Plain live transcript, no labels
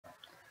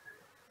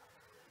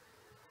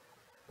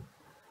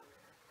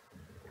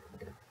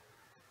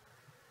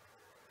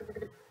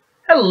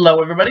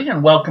Hello everybody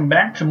and welcome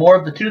back to more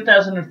of the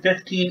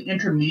 2015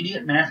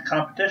 Intermediate Math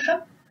Competition.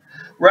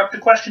 We're up to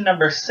question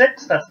number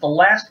 6. That's the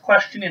last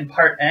question in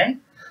part A.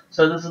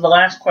 So this is the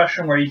last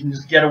question where you can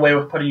just get away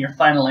with putting your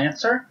final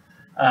answer.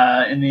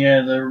 In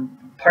the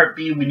part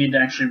B we need to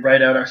actually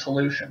write out our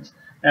solutions.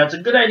 Now it's a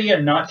good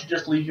idea not to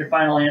just leave your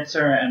final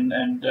answer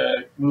and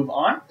move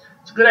on.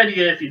 It's a good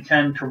idea if you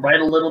can to write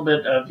a little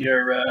bit of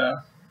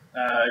your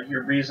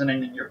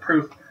reasoning and your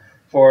proof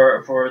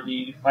for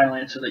the final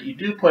answer that you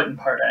do put in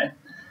part A,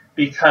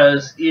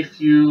 because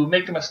if you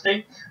make a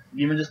mistake,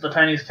 even just the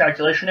tiniest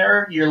calculation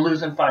error, you're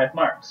losing 5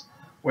 marks.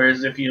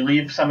 Whereas if you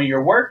leave some of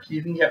your work,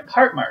 you can get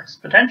part marks,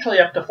 potentially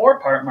up to 4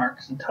 part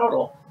marks in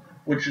total,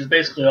 which is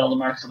basically all the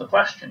marks of the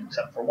question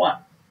except for 1.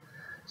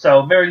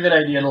 So very good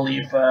idea to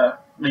leave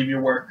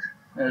your work,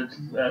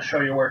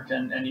 show your work,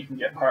 and you can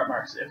get part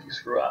marks if you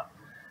screw up.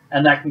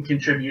 And that can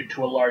contribute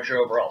to a larger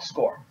overall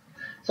score.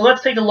 So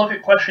let's take a look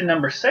at question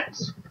number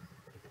 6.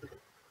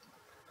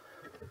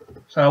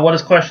 So what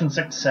does question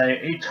 6 say?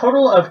 A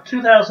total of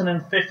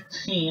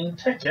 2015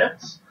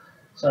 tickets.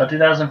 So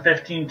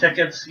 2015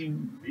 tickets,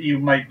 you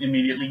might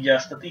immediately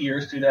guess that the year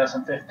is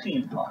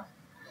 2015,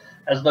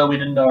 as though we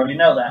didn't already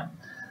know that.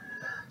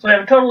 So we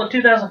have a total of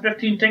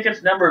 2015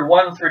 tickets numbered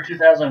 1 through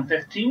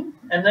 2015,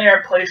 and they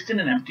are placed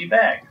in an empty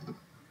bag.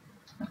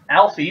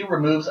 Alfie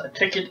removes a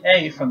ticket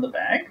A from the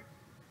bag.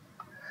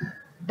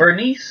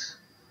 Bernice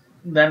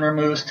then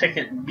removes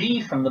ticket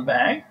B from the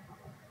bag.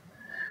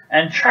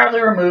 And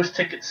Charlie removes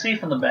ticket C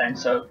from the bag,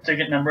 so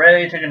ticket number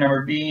A, ticket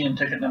number B, and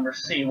ticket number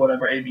C,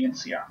 whatever A, B, and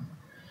C are.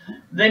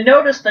 They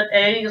notice that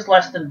A is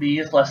less than B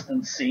is less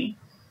than C,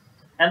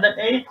 and that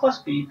A plus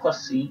B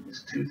plus C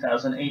is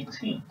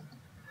 2018.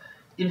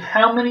 In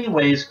how many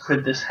ways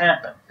could this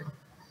happen?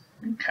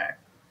 Okay.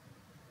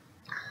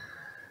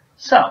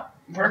 So,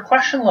 for a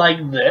question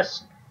like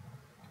this,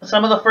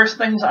 some of the first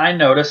things I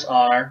notice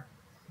are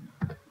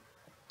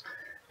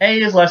A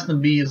is less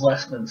than B is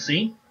less than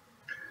C.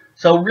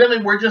 So really,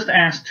 we're just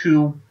asked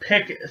to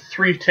pick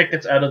 3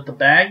 tickets out of the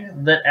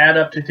bag that add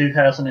up to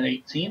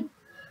 2018.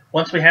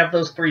 Once we have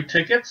those 3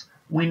 tickets,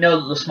 we know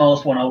that the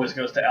smallest one always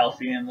goes to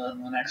Alfie, and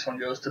then the next one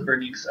goes to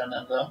Bernice, and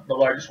then the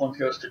largest one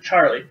goes to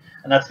Charlie.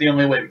 And that's the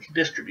only way we can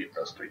distribute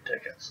those 3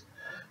 tickets.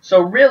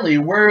 So really,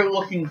 we're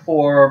looking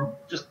for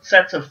just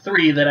sets of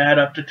 3 that add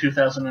up to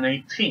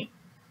 2018.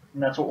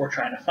 And that's what we're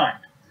trying to find.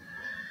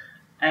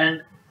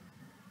 And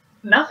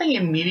nothing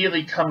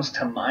immediately comes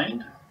to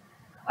mind.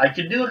 I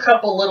could do a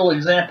couple little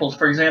examples.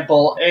 For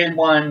example,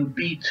 A1,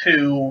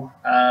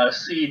 B2,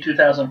 C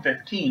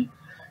 2015.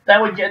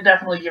 That would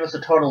definitely give us a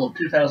total of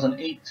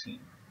 2018.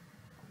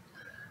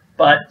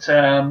 But,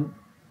 I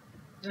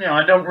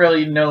don't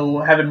really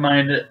have in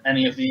mind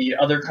any of the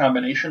other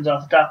combinations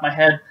off the top of my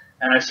head,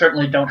 and I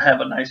certainly don't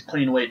have a nice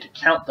clean way to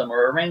count them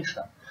or arrange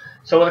them.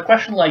 So with a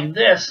question like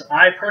this,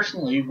 I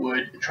personally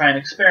would try and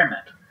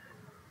experiment.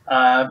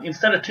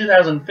 Instead of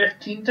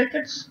 2015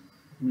 tickets,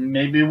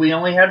 maybe we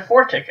only had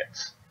 4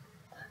 tickets.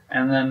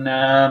 And then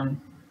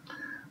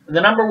the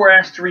number we're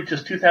asked to reach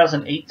is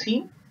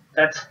 2018.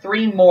 That's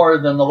 3 more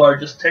than the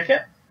largest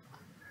ticket.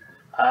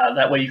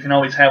 That way you can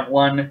always have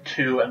 1,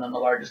 2, and then the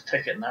largest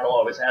ticket, and that'll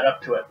always add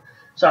up to it.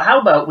 So how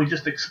about we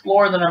just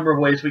explore the number of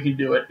ways we can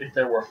do it if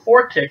there were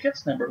 4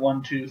 tickets, numbered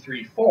 1, 2,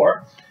 3,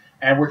 4,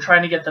 and we're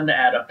trying to get them to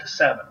add up to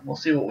 7. We'll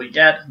see what we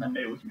get, and then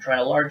maybe we can try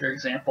a larger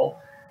example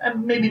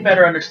and maybe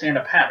better understand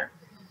a pattern.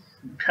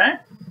 Okay?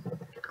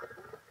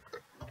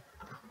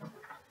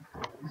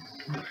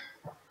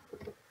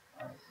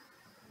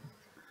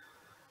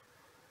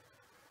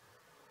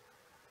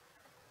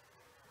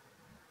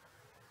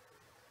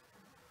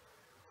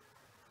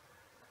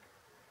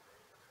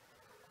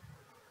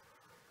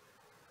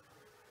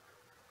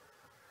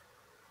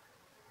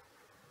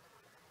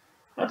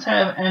 Let's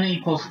have n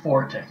equals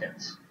 4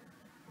 tickets.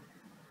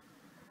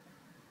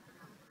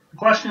 The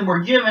question we're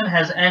given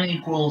has n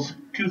equals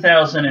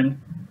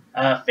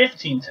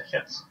 2015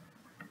 tickets.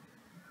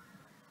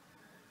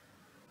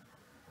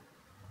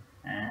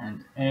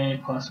 And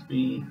A plus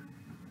B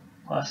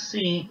plus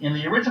C. In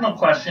the original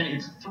question,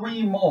 it's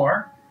 3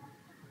 more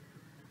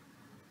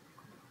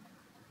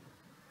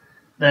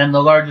than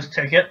the largest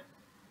ticket.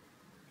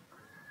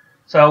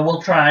 So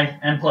we'll try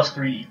n plus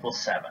 3 equals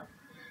 7.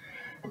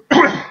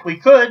 We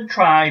could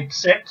try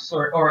 6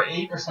 or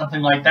 8 or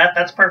something like that.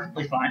 That's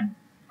perfectly fine,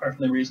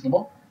 perfectly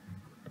reasonable.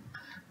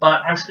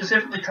 But I'm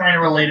specifically trying to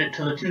relate it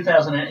to the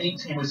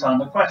 2018 we saw in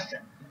the question.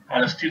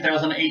 How does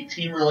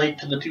 2018 relate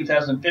to the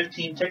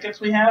 2015 tickets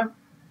we have?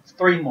 It's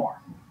 3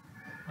 more.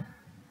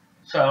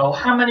 So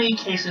how many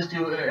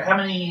how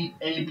many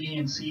A, B,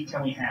 and C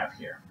can we have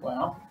here?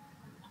 Well,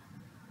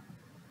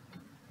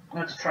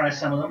 let's try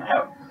some of them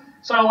out.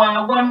 So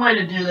one way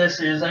to do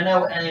this is, I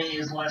know A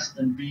is less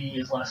than B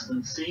is less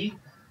than C.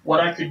 What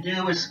I could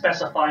do is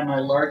specify my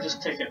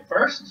largest ticket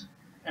first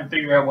and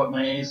figure out what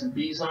my A's and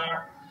B's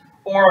are.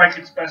 Or I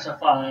could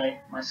specify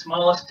my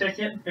smallest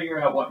ticket and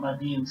figure out what my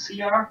B and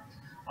C are.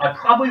 I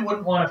probably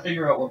wouldn't want to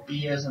figure out what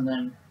B is and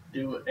then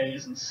do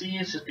A's and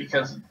C's, just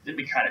because it'd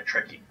be kind of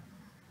tricky.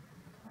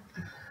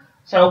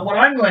 So what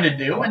I'm going to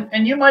do,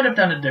 and you might have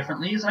done it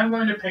differently, is I'm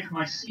going to pick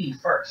my C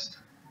first.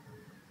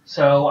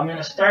 So I'm going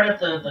to start at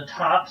the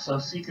top, so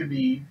C could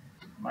be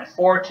my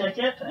 4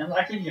 ticket, and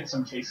I could get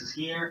some cases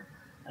here,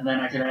 and then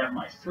I could have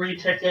my 3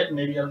 ticket, and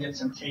maybe I'll get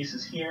some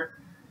cases here.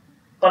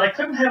 But I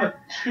couldn't have a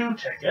 2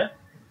 ticket.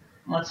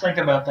 Let's think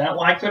about that.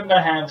 Why couldn't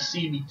I have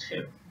C be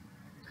 2?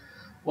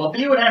 Well,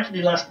 B would have to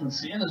be less than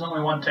C, and there's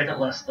only 1 ticket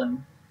less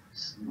than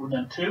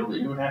 2.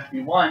 It would have to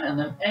be 1, and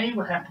then A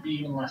would have to be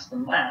even less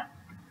than that.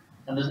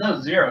 And there's no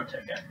 0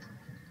 ticket.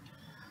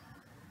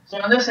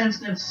 So in this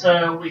instance,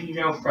 we can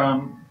go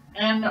from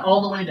N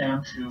all the way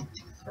down to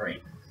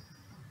 3.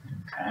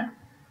 Okay.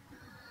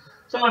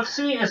 So if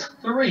C is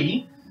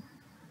 3,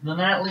 then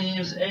that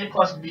leaves A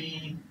plus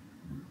B.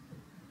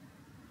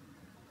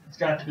 It's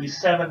got to be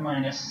 7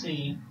 minus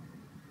C,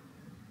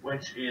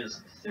 which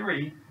is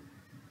 3.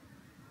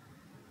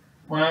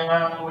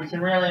 Well, we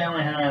can really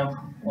only have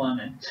 1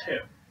 and 2.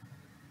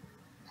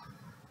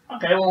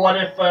 Okay, well, what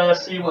if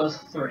C was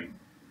 3?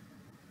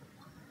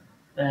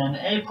 Then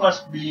A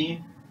plus B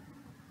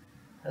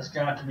has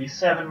got to be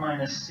 7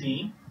 minus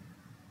C,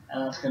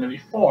 and that's going to be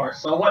 4.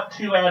 So what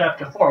 2 add up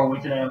to 4? We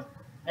could have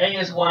A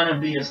is 1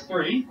 and B is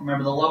 3.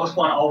 Remember, the lowest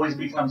one always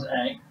becomes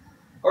A.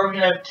 Or we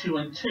could have 2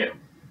 and 2.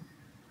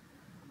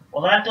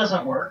 Well, that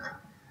doesn't work.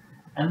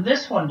 And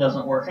this one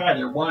doesn't work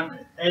either.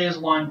 A is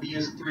 1, B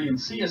is 3, and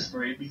C is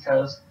 3,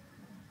 because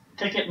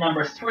ticket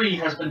number 3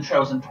 has been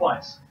chosen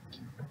twice.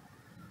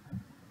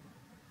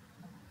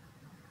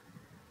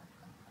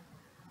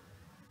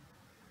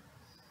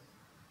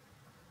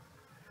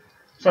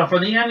 So for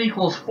the N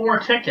equals 4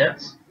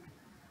 tickets,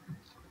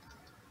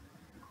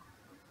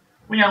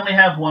 we only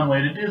have one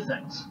way to do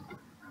things.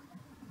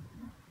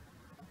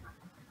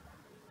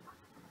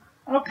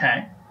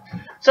 Okay.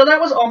 So that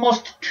was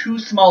almost too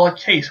small a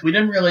case. We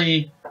didn't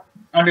really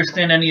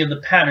understand any of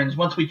the patterns.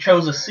 Once we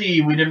chose a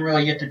C, we didn't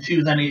really get to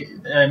choose any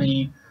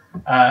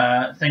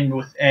thing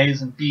with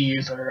A's and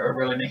B's or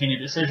really make any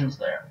decisions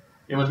there.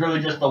 It was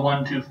really just the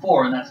 1, 2,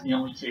 4, and that's the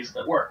only case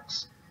that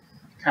works.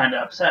 Kind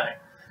of upsetting.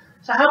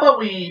 So how about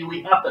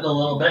we up it a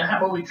little bit? How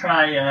about we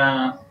try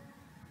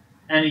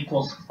N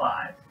equals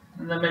 5?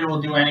 And then maybe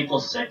we'll do N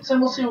equals 6,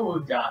 and we'll see what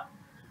we've got.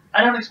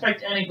 I don't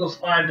expect N equals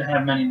 5 to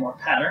have many more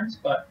patterns,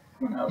 but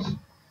who knows?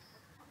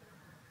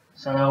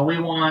 So we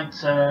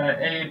want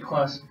A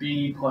plus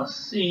B plus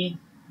C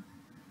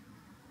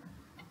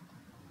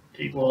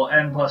to equal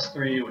N plus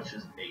 3, which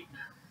is 8.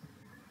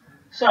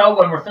 So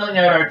when we're filling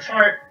out our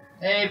chart,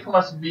 A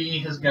plus B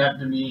has got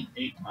to be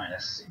 8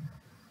 minus C.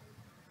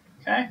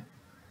 Okay?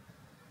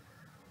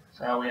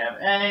 So we have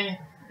A,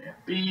 we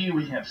have B,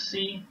 we have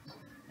C,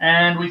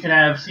 and we can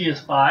have C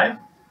as 5,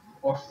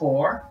 or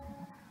 4,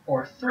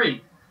 or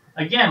 3.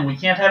 Again, we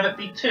can't have it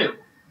be 2.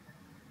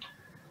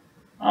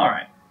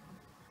 Alright.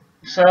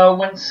 So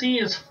when C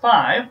is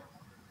 5,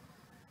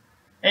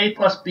 A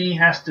plus B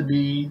has to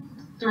be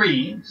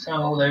 3,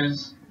 so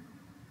there's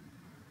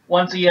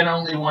once again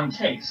only one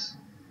case.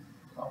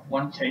 So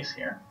one case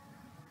here.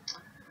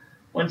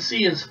 When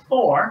C is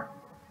 4,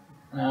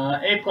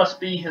 A plus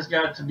B has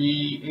got to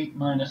be 8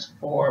 minus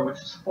 4,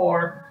 which is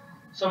 4.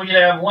 So we could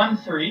have 1,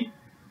 3,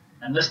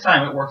 and this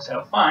time it works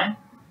out fine.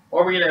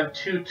 Or we could have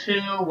 2,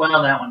 2,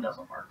 well, that one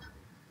doesn't work.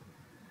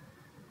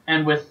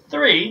 And with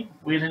 3,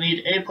 we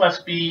need A plus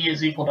B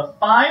is equal to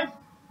 5.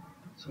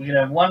 So we could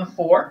have 1,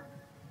 4,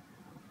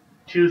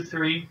 2,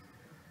 3,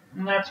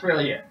 and that's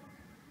really it.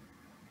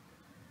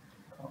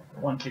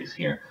 One case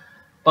here.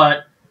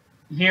 But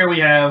here we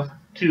have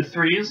 2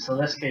 3s, so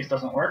this case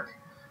doesn't work.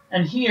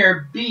 And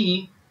here,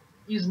 B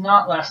is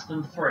not less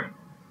than 3.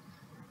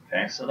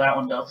 Okay, so that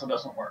one also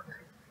doesn't work.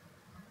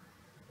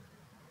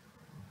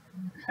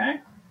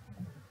 Okay.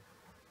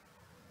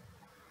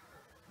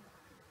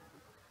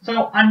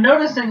 So I'm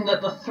noticing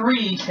that the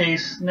 3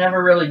 case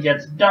never really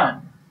gets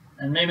done,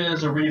 and maybe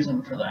there's a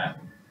reason for that.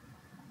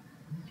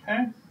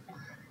 Okay,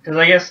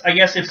 because I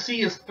guess if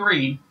C is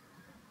 3,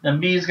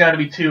 then B's got to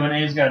be 2 and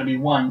A's got to be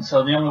 1.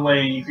 So the only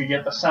way you could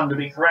get the sum to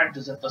be correct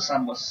is if the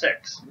sum was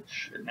 6,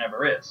 which it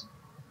never is.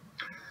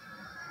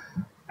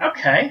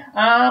 Okay,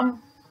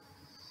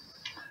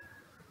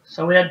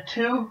 so we had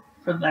 2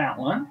 for that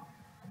one.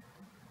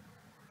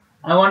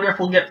 I wonder if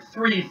we'll get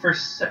 3 for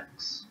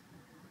 6.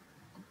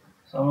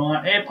 So we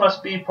want A plus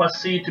B plus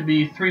C to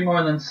be 3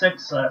 more than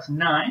 6, so that's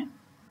 9.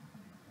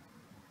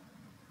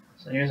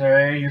 So here's our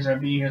A, here's our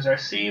B, here's our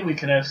C. We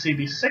could have C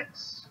be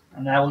 6,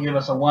 and that will give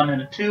us a 1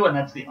 and a 2, and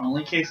that's the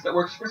only case that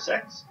works for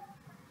 6.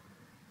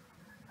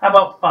 How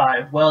about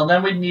 5? Well,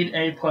 then we'd need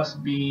A plus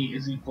B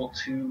is equal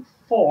to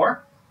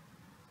 4.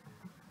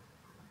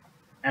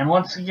 And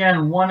once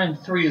again, 1 and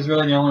 3 is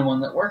really the only one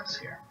that works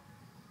here.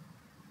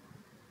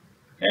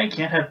 Okay,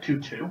 can't have 2,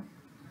 2.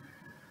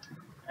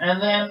 And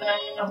then,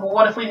 well,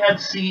 what if we had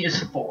C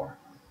is 4?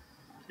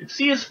 If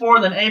C is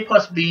 4, then A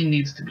plus B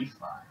needs to be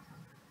 5.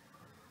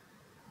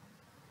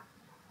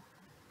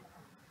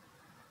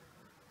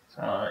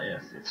 So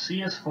if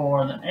C is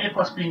 4, then A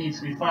plus B needs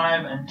to be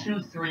 5, and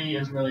 2, 3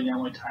 is really the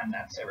only time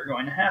that's ever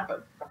going to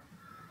happen.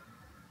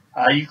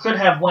 You could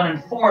have 1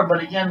 and 4,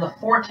 but again, the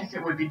 4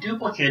 ticket would be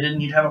duplicated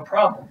and you'd have a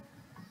problem.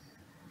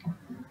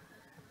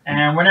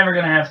 And we're never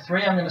going to have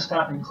 3. I'm going to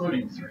stop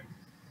including 3.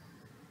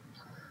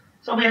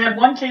 So we had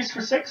 1 case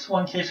for 6,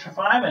 1 case for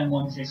 5, and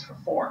 1 case for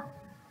 4,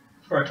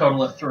 for a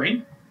total of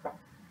 3.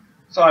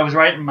 So I was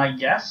right in my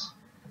guess.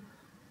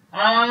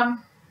 I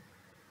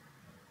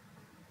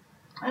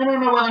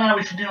don't know whether or not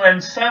we should do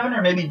n7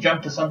 or maybe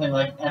jump to something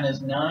like n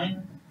is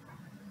 9.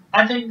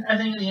 I think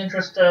in the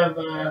interest of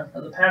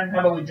the pattern,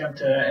 how about we jump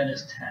to n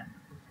is 10?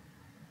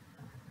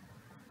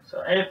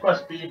 So a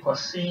plus b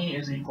plus c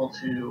is equal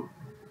to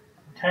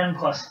 10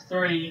 plus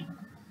 3.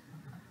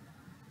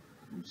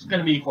 It's going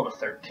to be equal to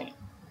 13.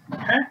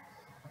 Okay?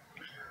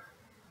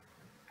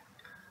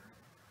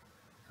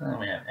 So then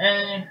we have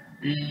a,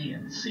 b,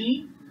 and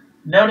c.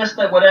 Notice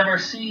that whatever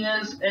c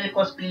is, a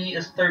plus b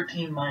is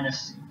 13 minus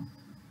c.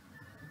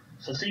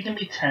 So c can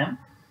be 10.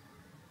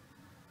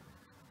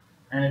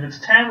 And if it's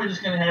 10, we're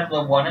just going to have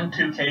the 1 and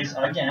 2 case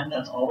again.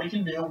 That's all we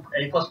can do.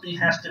 A plus b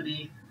has to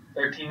be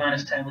 13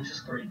 minus 10, which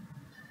is 3.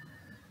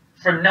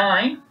 For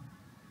 9,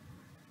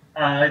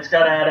 it's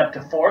got to add up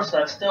to 4, so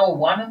that's still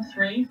 1 and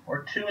 3,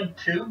 or 2 and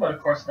 2, but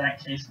of course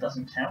that case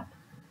doesn't count.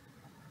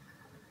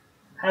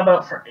 How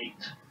about for 8?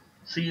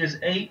 C is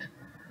 8.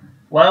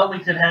 Well, we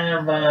could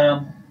have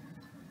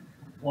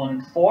 1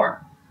 and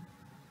 4,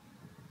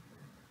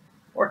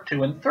 or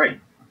 2 and 3.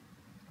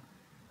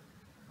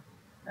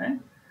 Okay?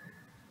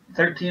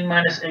 13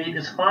 minus 8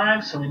 is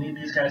 5, so we need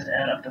these guys to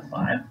add up to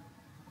 5.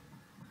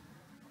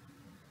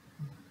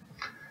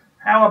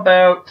 How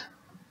about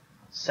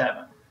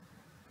 7?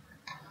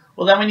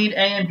 Well, then we need a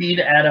and b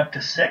to add up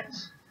to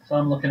 6. So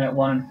I'm looking at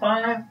 1 and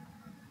 5,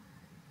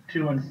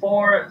 2 and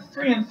 4,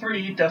 3 and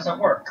 3 doesn't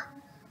work.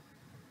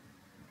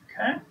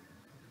 Okay?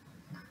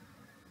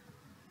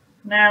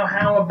 Now,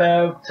 how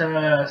about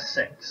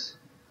 6?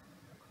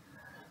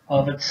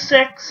 Well, if it's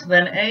 6,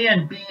 then a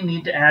and b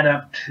need to add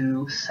up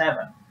to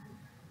 7.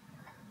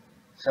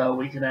 So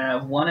we could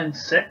have 1 and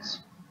 6.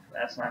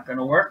 That's not going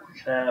to work. We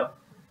could have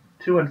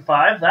 2 and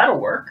 5. That'll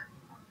work.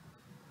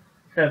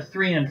 We could have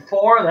 3 and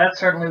 4. That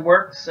certainly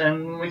works.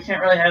 And we can't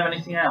really have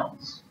anything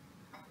else.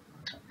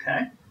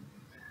 Okay.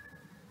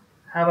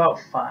 How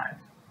about 5?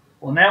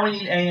 Well, now we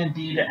need a and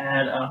b to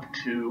add up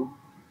to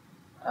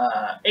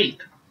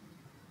 8.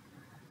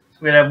 So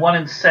we'd have 1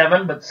 and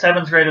 7, but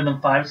 7 is greater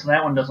than 5, so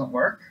that one doesn't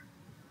work.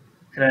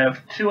 Could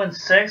have 2 and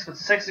 6, but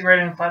 6 is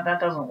greater than 5, that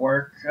doesn't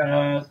work.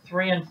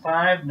 3 and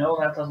 5, no,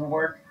 that doesn't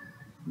work.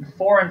 And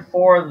 4 and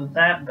 4,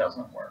 that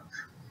doesn't work.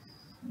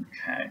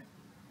 Okay.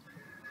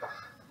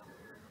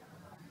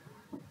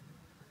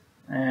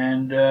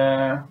 And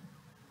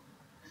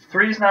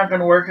 3 is not going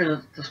to work.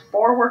 Does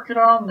 4 work at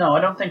all? No,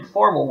 I don't think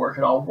 4 will work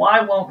at all.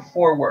 Why won't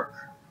 4 work?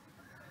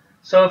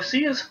 So if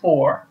C is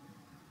 4,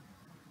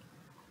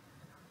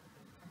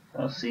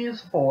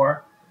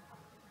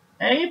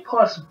 A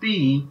plus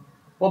B,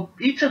 well,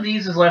 each of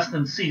these is less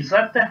than C, so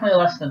that's definitely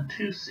less than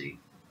 2C.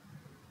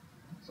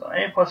 So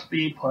A plus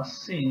B plus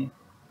C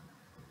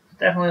is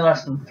definitely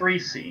less than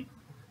 3C.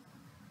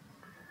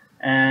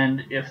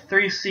 And if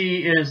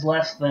 3C is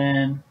less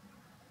than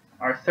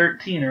our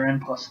 13, or n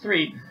plus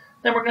 3,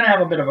 then we're going to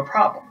have a bit of a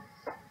problem.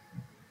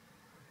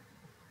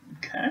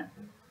 Okay.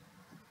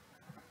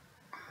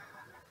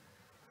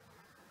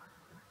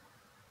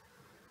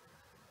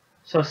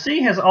 So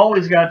C has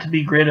always got to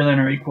be greater than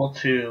or equal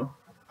to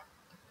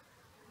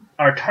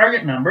our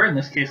target number, in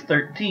this case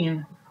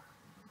 13,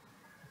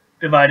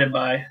 divided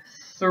by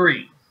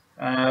 3.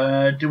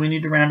 Do we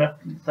need to round up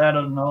that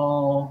at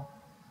all?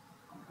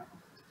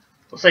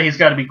 We'll say he's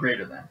got to be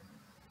greater than.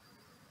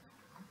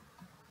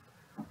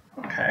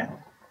 Okay.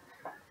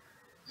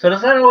 So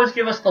does that always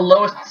give us the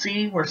lowest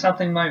C where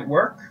something might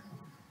work?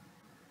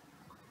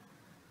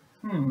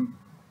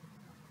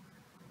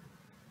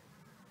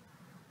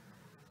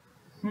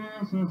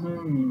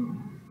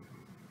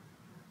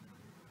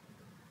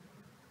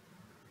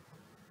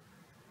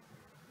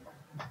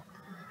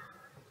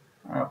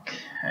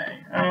 Okay.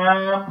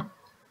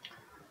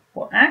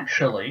 Well,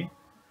 actually,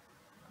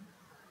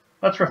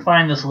 let's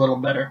refine this a little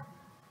better.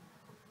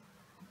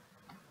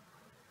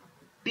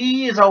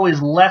 B is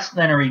always less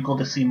than or equal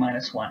to C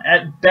minus 1.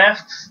 At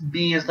best,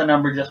 B is the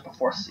number just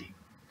before C.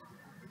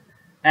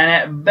 And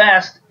at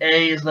best,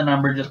 A is the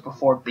number just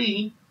before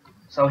B,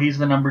 so he's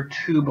the number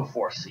 2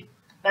 before C.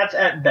 That's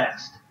at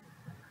best.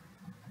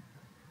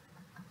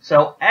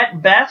 So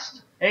at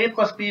best, A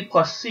plus B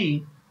plus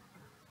C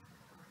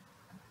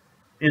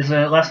is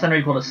less than or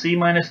equal to C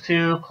minus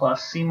 2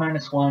 plus C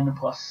minus 1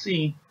 plus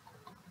C,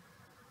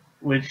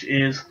 which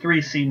is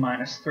 3C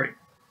minus 3.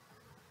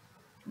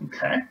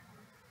 Okay.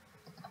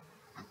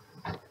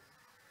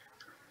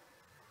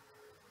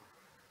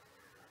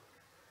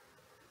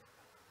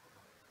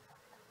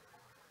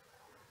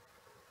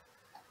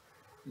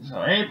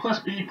 So A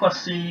plus B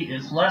plus C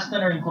is less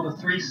than or equal to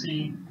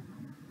 3C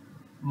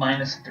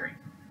minus 3.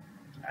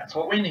 That's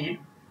what we need.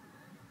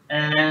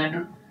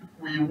 And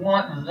we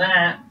want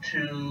that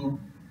to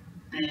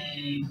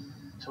be,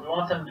 so we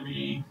want them to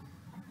be,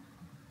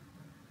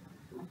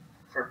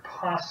 for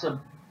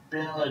possibility,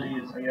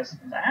 abilities, I guess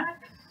that?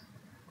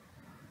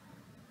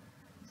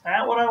 Is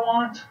that what I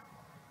want?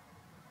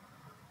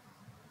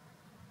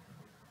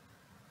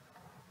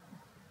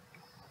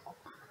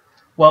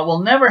 Well,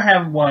 we'll never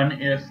have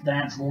 1 if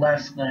that's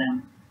less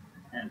than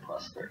n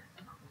plus 3.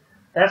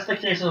 That's the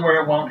cases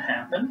where it won't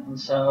happen. And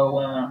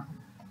so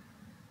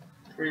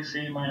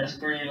 3c minus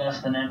 3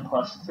 less than n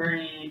plus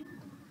 3.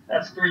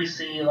 That's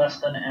 3c less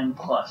than n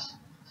plus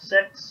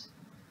 6.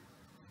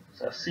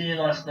 So c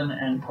less than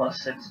n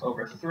plus 6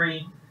 over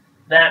 3.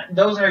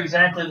 Those are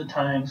exactly the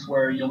times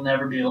where you'll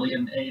never be able to get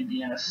an A,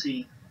 B, and a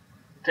C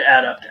to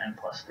add up to n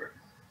plus 3.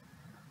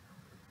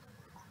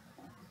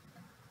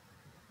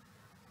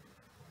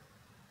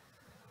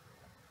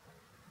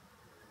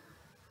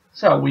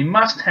 So we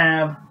must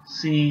have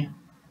c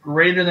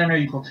greater than or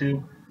equal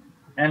to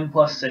n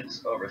plus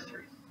 6 over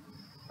 3.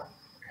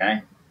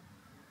 Okay?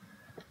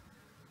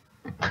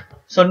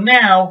 So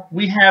now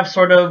we have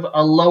sort of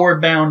a lower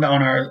bound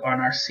on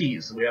our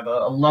C's. We have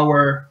a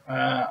lower,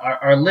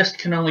 our list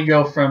can only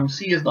go from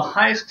C is the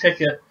highest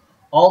ticket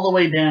all the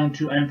way down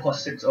to n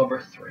plus 6 over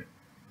 3.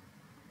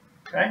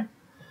 Okay?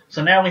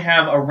 So now we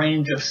have a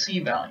range of C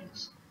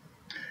values.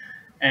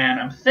 And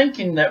I'm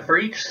thinking that for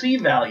each C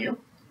value,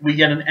 we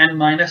get an n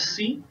minus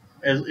C,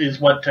 an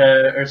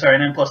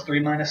n plus 3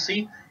 minus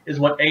C is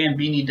what A and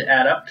B need to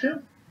add up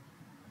to.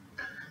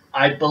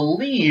 I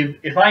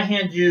believe if I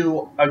hand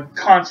you a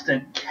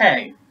constant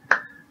k,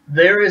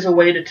 there is a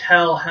way to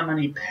tell how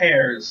many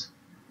pairs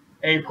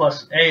A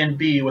and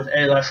B with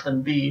A less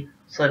than B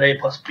so that A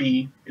plus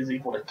B is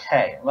equal to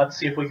k. Let's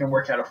see if we can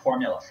work out a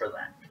formula for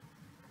that.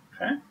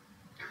 Okay?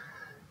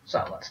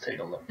 So let's take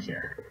a look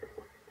here.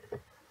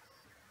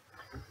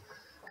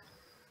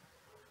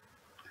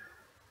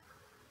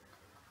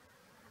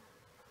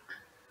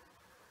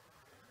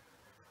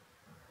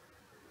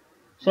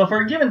 So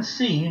for a given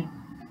C,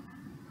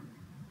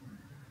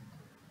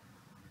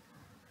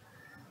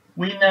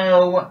 we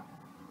know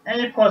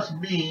A plus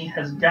B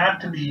has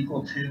got to be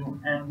equal to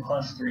n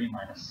plus 3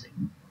 minus C.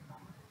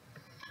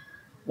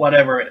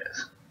 Whatever it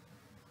is.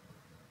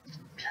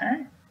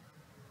 Okay?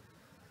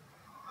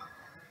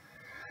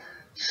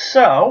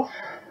 So,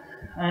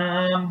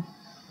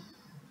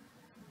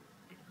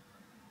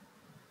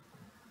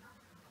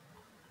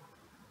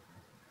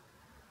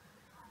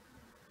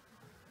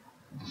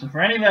 so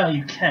for any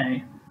value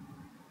k,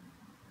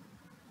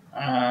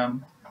 how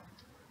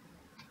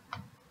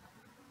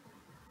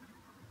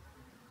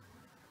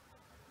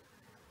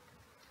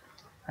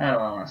do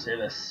I want to say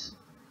this?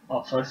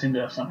 Oh, so I seem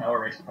to have somehow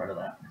erased part of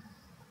that.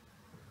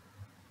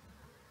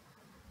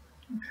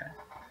 Okay.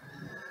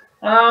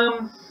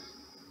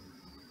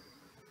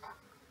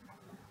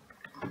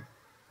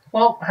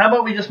 Well, how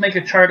about we just make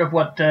a chart of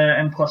what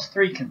n plus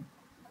 3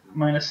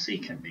 minus C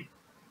can be?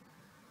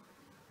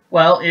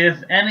 Well,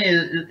 if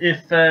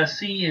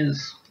C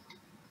is,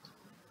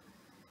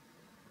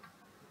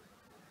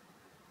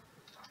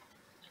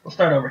 we'll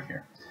start over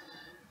here.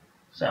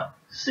 So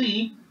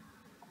C,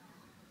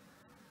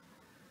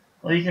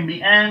 well, he can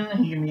be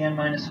n, he can be n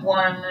minus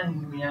 1, he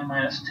can be n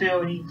minus 2,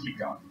 and he can keep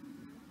going.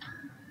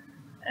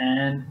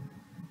 And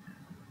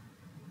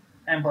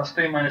n plus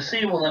 3 minus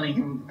C, well,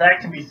 then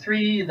that can be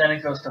 3, then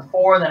it goes to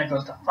 4, then it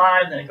goes to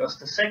 5, then it goes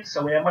to 6,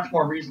 so we have much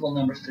more reasonable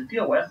numbers to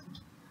deal with.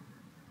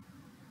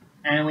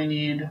 And we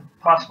need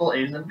possible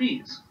A's and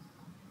B's.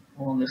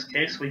 Well, in this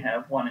case, we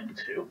have 1 and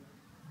 2.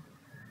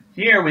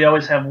 Here, we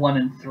always have 1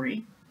 and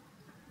 3.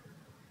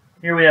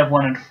 Here we have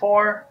 1 and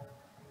 4,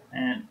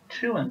 and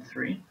 2 and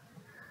 3.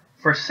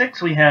 For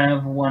 6, we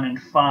have 1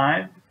 and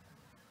 5,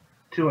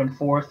 2 and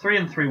 4, 3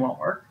 and 3 won't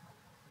work.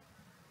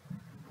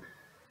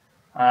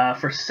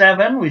 For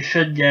 7, we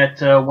should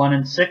get 1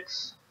 and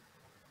 6,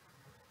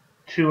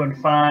 2 and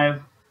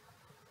 5,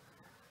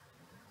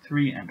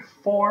 3 and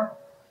 4.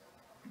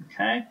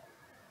 Okay?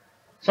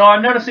 So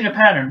I'm noticing a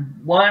pattern.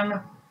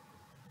 1,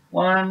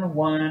 1,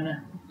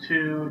 1,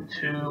 2,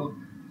 2,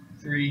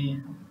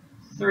 3,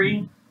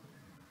 3.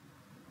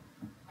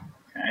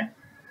 Okay?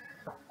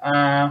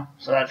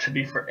 So that should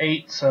be for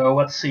 8. So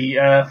let's see.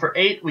 For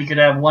 8, we could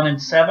have 1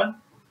 and 7.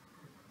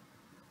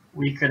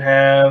 We could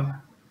have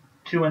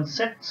 2 and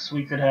 6.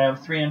 We could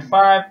have 3 and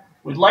 5.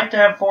 We'd like to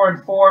have 4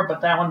 and 4,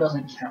 but that one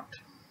doesn't count.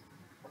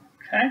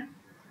 Okay?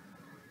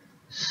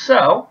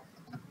 So,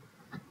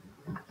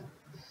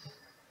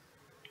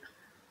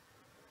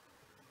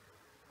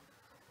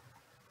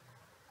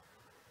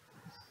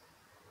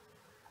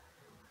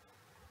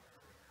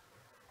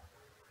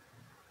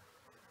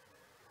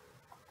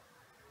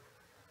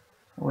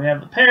 we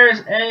have the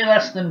pairs A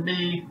less than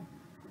B.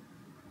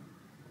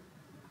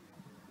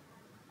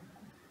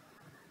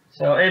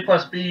 So A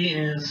plus B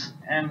is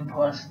n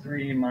plus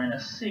 3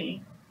 minus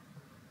C.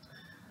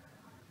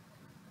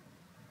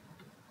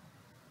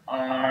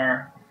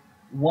 Are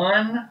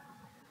 1,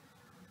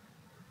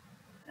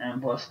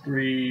 n plus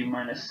 3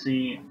 minus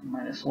C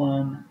minus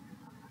 1,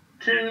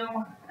 2,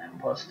 n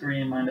plus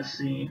 3 minus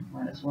C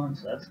minus 1.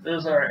 So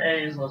those are our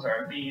A's, those are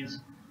our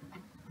B's.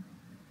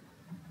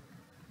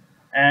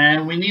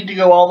 And we need to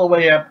go all the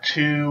way up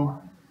to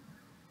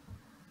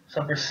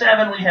So for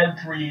 7 we had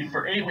 3,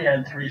 for 8 we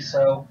had 3,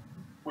 so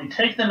we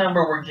take the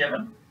number we're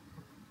given,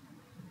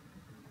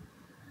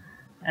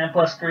 n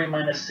plus 3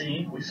 minus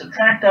c, we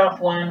subtract off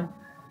 1,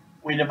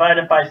 we divide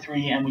it by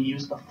 3, and we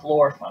use the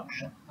floor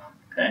function.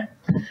 Okay?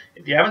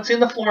 If you haven't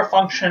seen the floor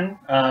function,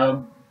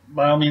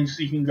 by all means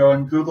you can go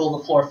and Google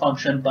the floor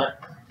function, but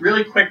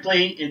really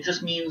quickly it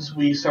just means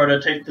we sort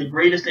of take the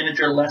greatest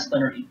integer less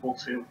than or equal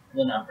to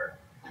the number.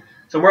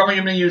 So we're only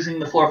going to be using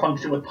the floor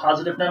function with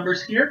positive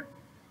numbers here.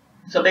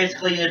 So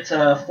basically it's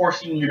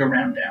forcing you to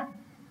round down.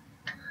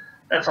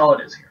 That's all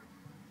it is here.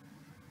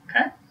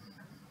 Okay?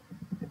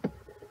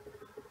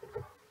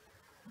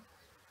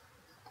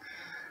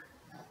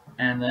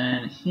 And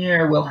then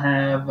here we'll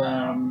have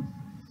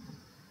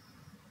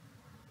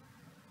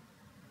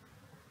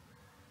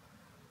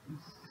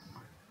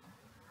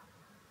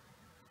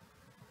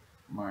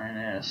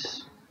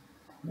minus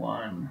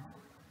 1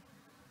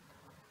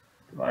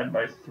 divided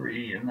by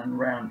 3 and then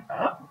round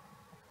up.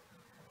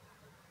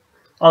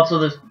 Also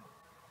this,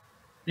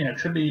 it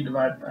should be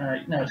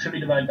divided, no, it should be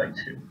divided by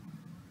 2.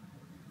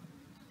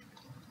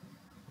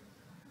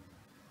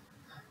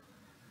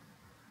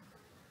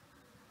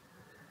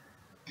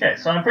 Okay,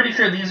 so I'm pretty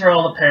sure these are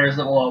all the pairs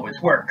that will always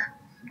work,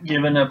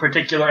 given a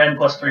particular n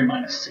plus 3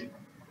 minus c.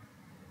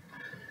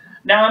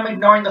 Now I'm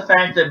ignoring the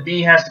fact that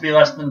b has to be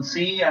less than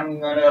c. I'm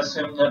going to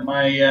assume that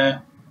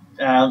my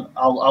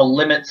I'll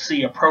limit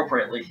c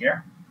appropriately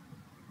here.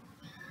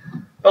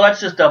 But let's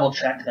just double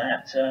check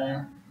that.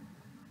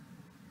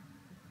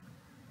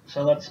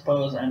 So let's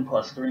suppose n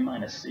plus 3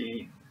 minus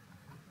c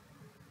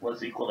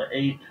was equal to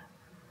 8.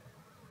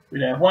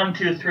 We'd have 1,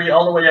 2, 3,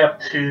 all the way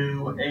up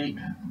to 8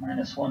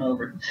 minus 1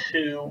 over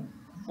 2,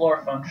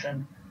 floor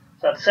function.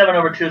 So that's 7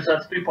 over 2, so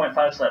that's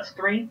 3.5, so that's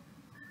 3.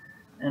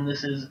 And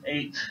this is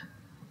 8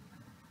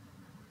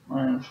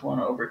 minus 1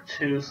 over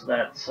 2, so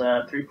that's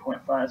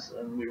 3.5, so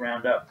then we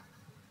round up.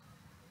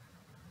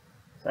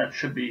 That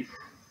should be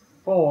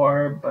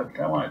 4, but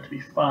I want it to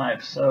be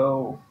 5,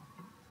 so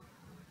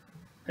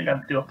I think I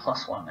have to do a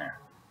plus 1 there.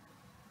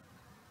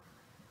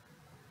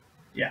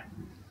 Yeah.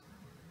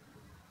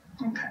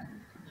 Okay.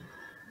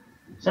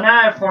 So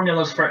now I have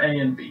formulas for A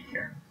and B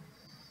here.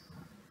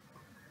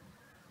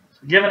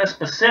 So given a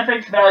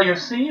specific value of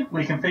C,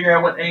 we can figure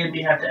out what A and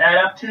B have to add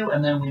up to,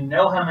 and then we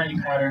know how many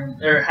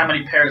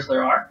pairs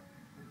there are.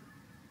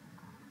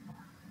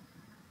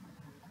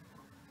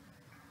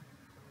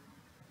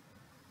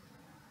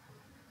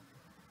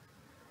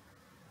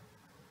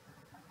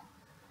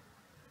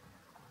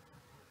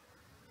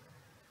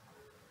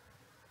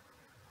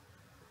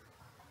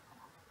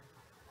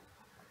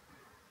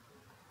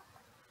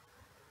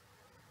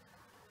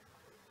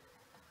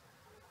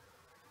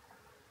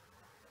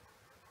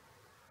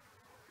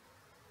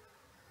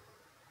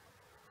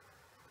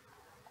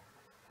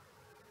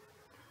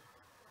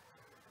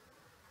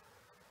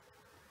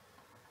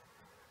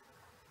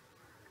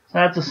 So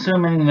that's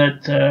assuming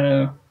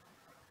that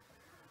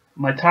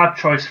my top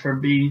choice for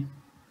B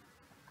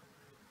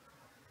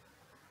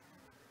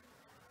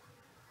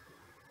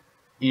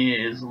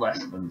is less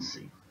than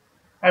C.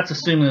 That's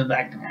assuming that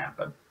that can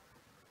happen.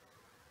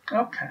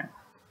 Okay.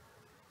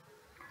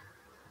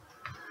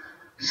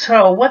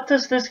 So what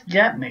does this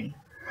get me?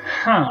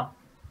 I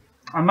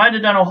might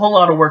have done a whole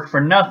lot of work for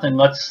nothing.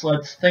 Let's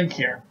think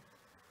here.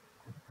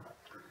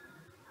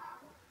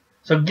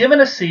 So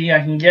given a C, I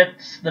can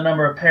get the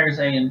number of pairs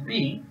A and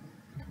B,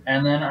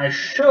 and then I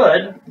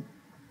should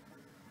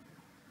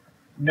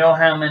know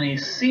how many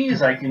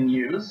C's I can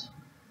use.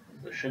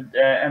 There should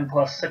n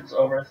plus 6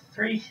 over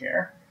 3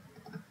 here.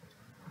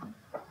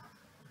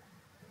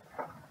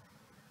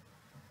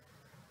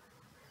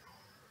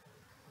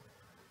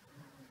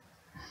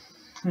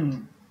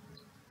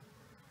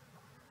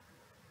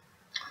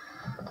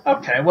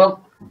 Okay,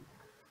 well,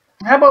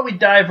 how about we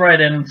dive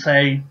right in and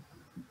say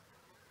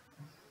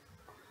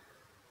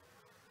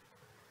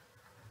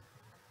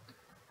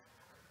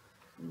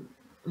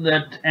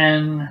that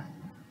n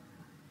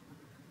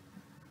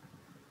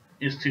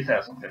is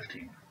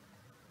 2015.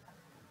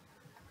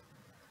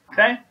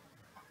 Okay?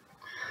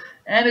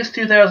 N is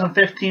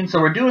 2015, so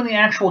we're doing the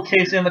actual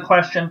case in the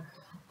question.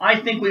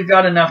 I think we've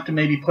got enough to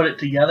maybe put it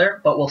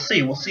together, but we'll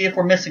see. We'll see if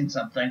we're missing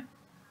something.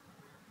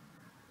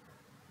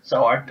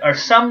 So our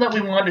sum that we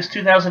want is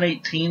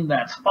 2018.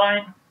 That's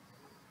fine.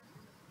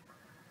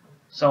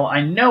 So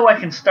I know I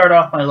can start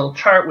off my little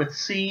chart with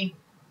C,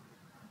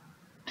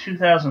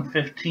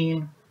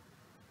 2015.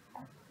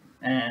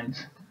 And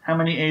how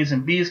many A's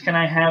and B's can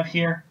I have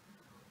here?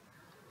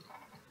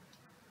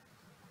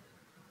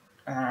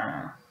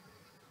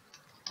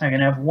 I can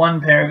have one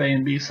pair of A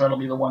and B, so that'll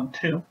be the 1,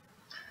 2.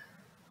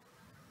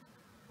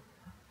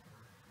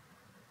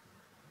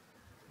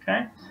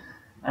 Okay?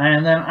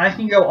 And then I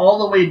can go all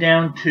the way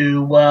down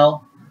to,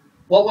 well,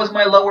 what was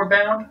my lower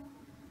bound?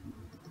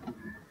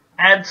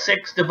 Add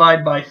 6,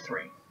 divide by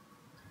 3.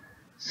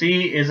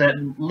 C is at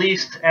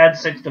least add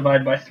 6,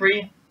 divide by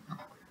 3.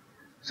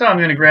 So I'm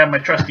going to grab my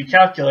trusty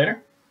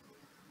calculator.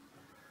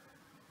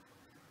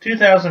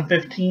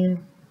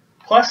 2015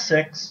 plus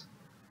 6,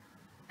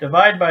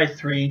 divide by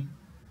 3,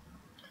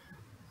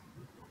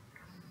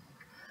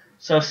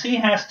 So C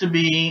has to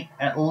be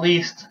at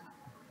least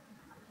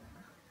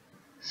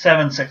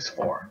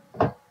 764.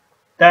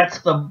 That's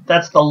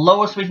the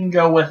lowest we can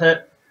go with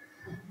it.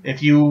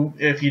 If you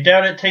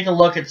doubt it, take a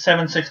look at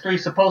 763.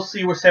 Suppose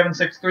C were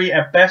 763.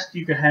 At best,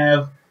 you could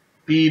have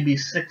B be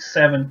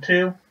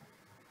 672.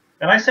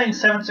 Am I saying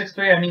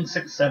 763? I mean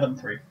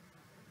 673.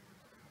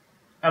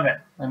 Okay,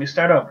 let me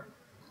start over.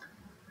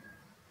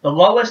 The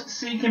lowest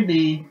C can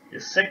be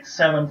is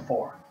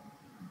 674.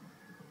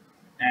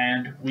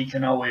 And we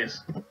can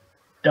always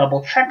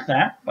double check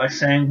that by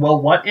saying, well,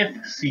 what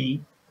if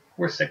C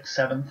were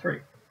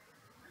 673?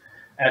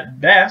 At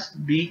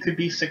best, B could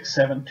be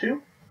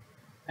 672.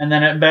 And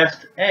then at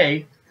best,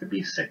 A could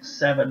be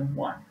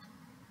 671.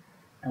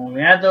 And when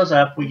we add those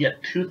up, we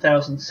get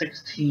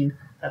 2016.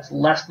 That's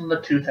less than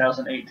the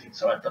 2018.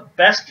 So at the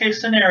best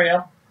case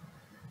scenario,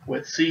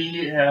 with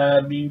C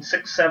being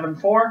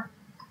 674,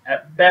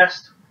 at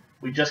best,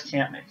 we just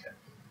can't make it.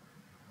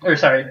 Or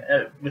sorry,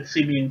 with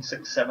C being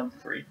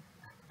 673,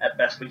 at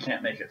best we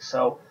can't make it.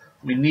 So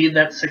we need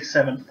that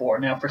 674.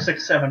 Now for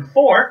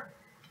 674,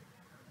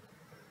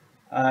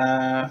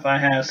 if I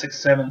have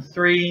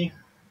 673,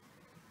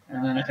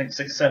 and then I think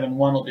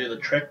 671 will do the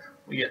trick,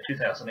 we get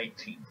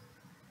 2018.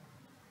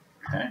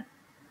 Okay.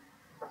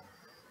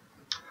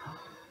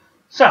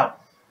 So,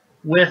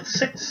 with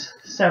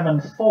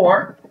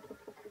 674,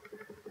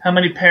 how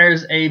many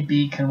pairs A,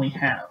 B can we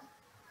have?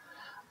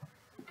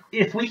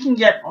 If we can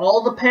get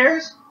all the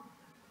pairs,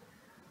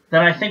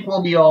 then I think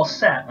we'll be all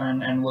set,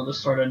 and we'll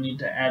just sort of need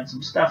to add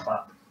some stuff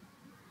up.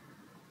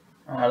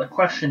 The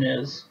question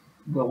is,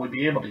 will we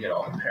be able to get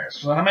all the pairs?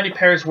 So how many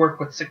pairs work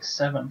with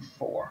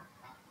 674?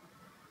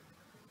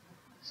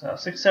 So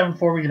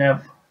 674 we can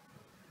have,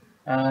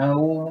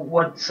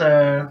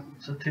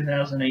 so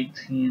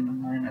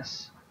 2018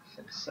 minus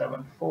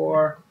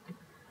 674.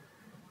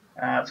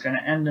 It's going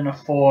to end in a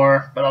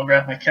 4, but I'll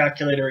grab my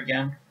calculator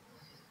again.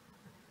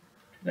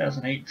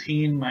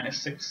 2018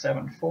 minus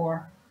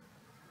 674.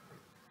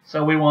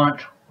 So we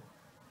want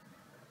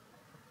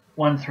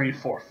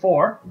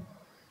 1344.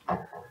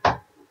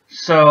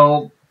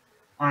 So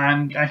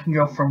I can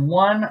go from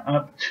 1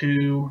 up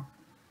to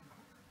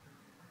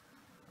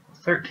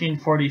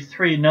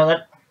 1343. No,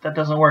 that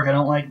doesn't work. I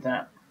don't like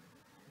that.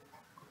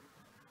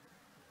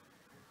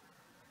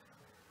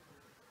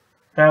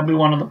 That would be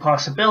one of the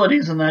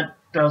possibilities, and that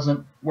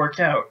doesn't work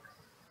out.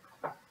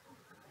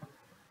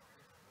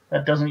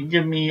 That doesn't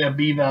give me a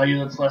B value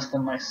that's less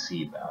than my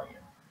C value.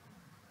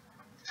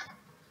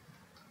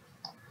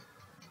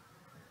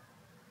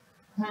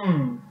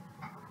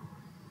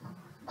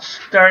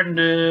 Starting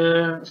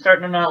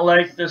to not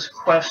like this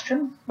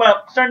question.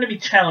 Well, starting to be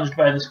challenged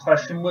by this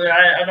question.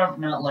 I don't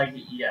not like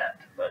it yet,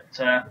 but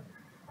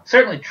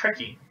certainly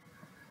tricky.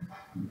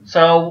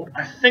 So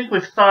I think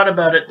we've thought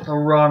about it the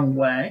wrong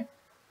way.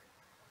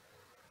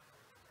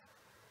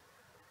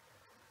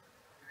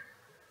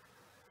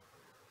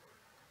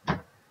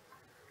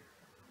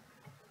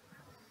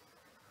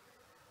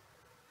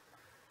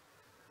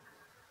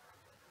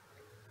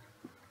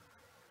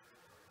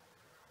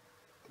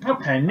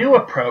 Okay, new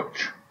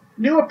approach.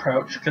 New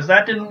approach, because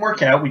that didn't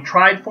work out. We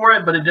tried for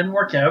it, but it didn't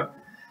work out.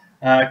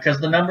 Because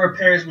the number of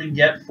pairs we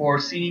get for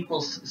C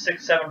equals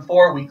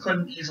 674, we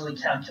couldn't easily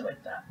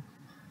calculate that.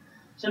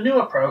 So new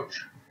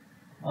approach.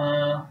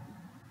 So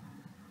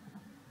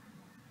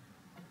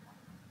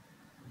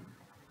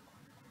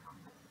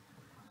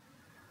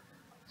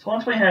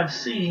once we have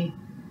C,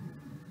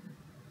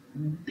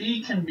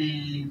 B can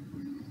be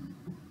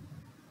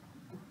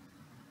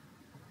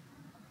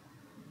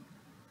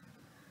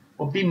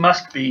B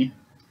must be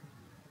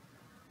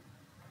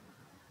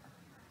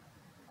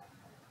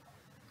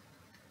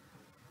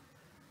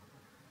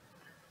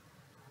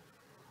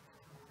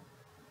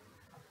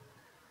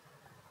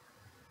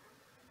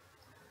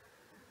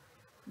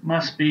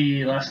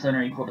less than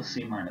or equal to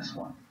C minus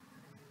 1.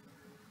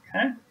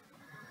 Okay?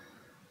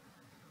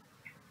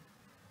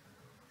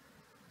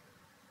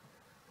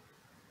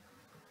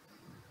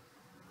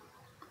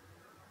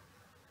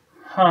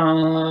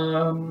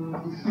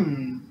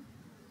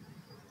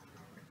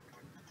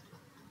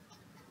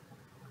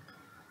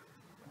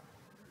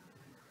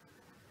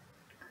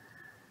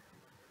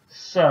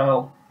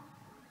 So,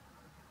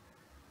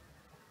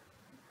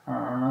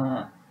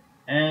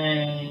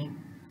 A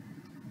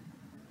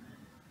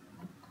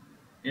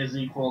is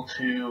equal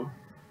to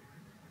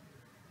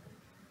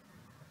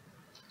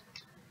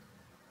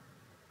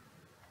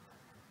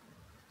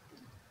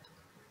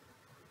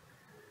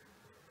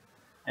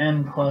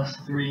n plus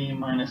 3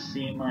 minus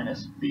C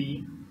minus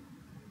B.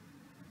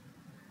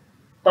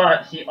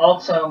 But he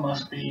also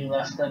must be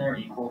less than or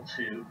equal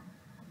to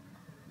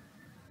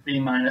B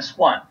minus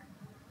 1.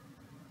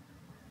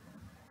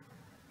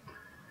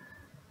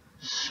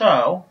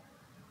 So,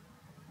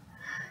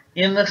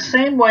 in the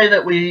same way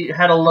that we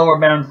had a lower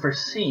bound for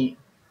C,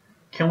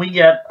 can we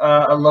get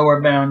a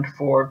lower bound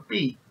for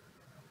B?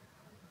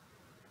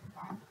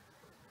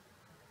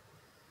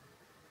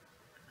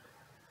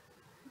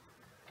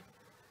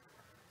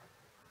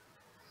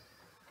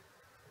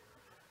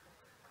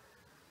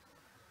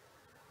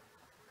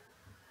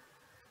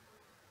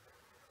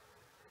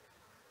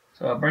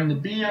 So I'll bring the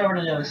b over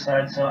to the other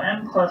side. So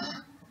n plus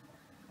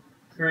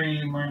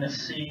 3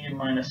 minus c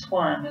minus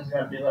 1 has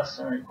got to be less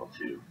than or equal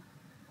to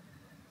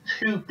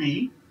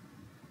 2b.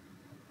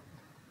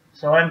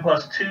 So n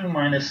plus 2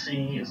 minus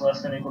c is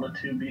less than or equal to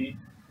 2b.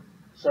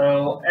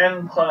 So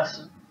n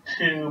plus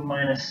 2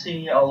 minus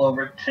c all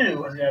over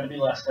 2 has got to be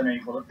less than or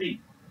equal to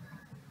b.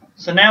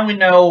 So now we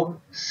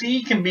know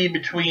c can be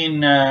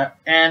between n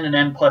and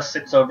n plus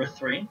 6 over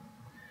 3.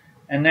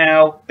 And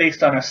now,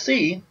 based on a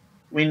c,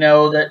 we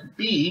know that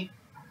b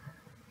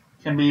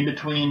can be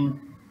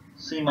between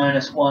c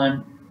minus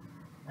 1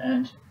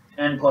 and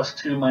n plus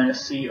 2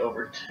 minus c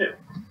over 2.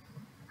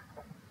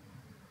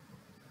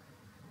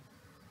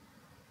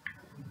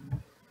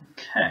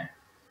 Okay.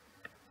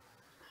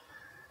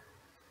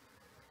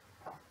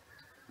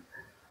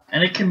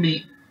 And it can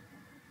be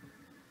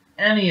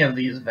any of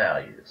these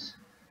values.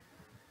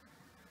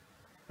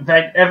 In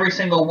fact, every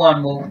single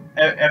one will,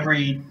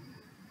 every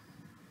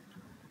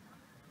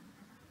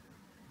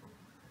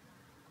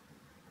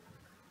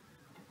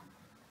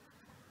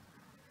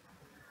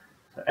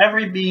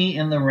b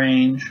in the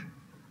range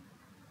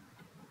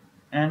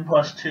n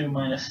plus 2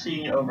 minus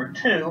c over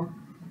 2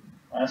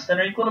 less than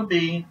or equal to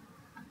b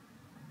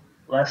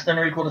less than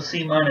or equal to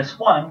c minus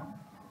 1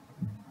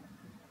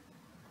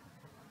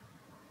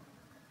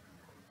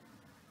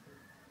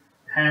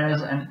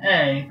 has an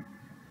a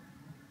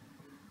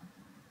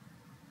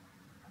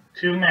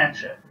to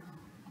match it.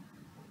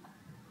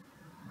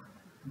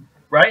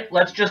 Right?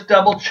 Let's just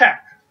double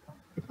check.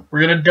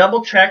 We're going to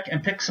double check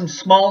and pick some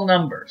small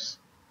numbers.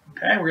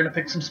 Okay, we're going to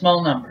pick some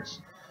small numbers.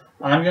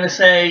 I'm going to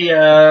say,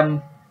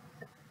 well,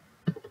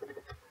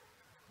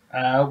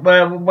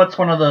 what's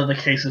one of the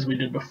cases we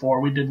did before?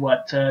 We did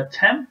what,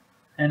 10?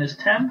 N is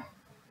 10?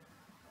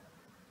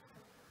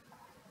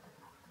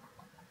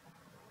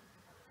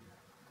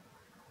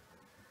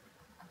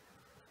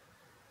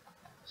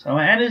 So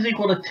n is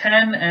equal to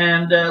 10,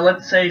 and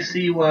let's say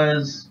c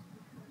was,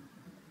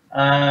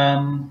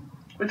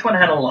 which one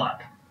had a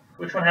lot?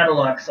 Which one had a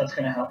lot, because that's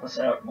going to help us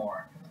out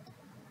more.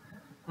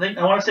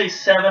 I want to say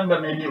 7,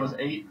 but maybe it was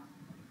 8.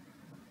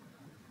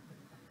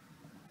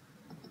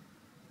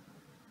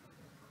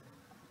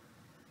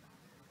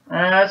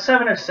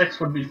 Seven or 6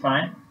 would be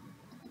fine.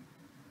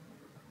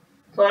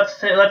 So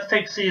let's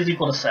take c is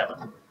equal to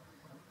 7.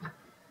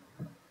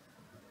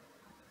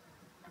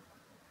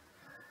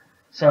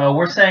 So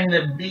we're saying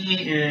that b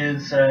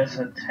is so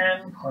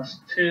 10 plus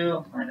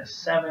 2 minus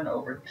 7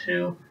 over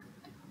 2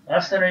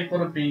 less than or equal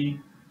to b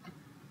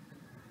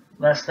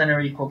less than or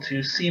equal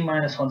to c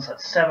minus 1, so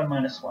that's 7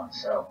 minus 1.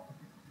 So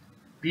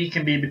b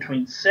can be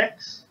between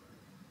 6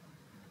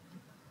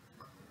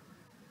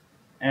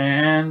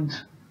 and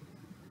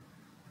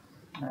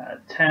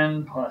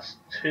 10 plus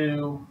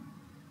 2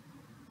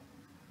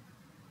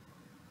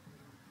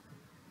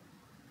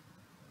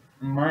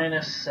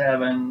 minus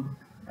 7,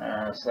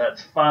 so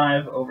that's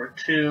 5 over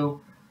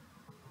 2,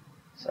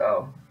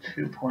 so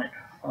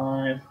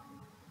 2.5.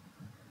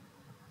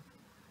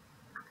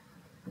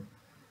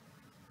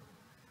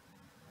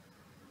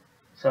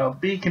 So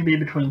b can be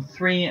between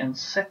 3 and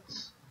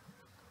 6.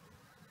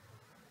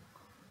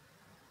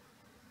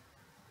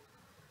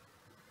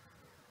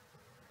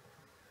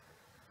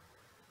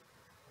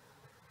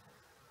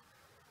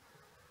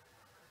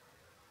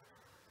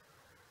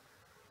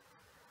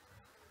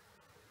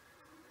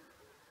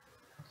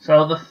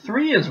 So the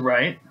 3 is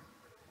right?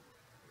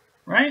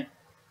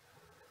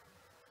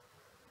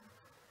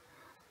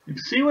 If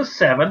c was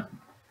 7,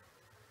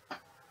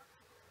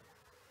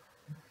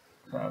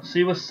 so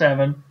c was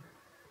 7,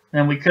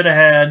 then we could have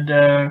had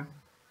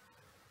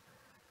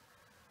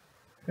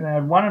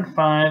 1 and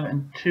 5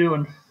 and 2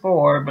 and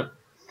 4, but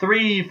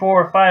 3,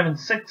 4, 5, and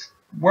 6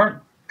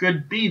 weren't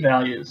good b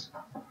values.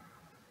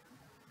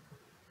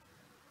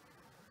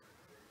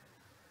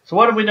 So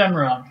what have we done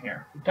wrong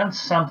here? We've done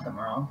something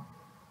wrong.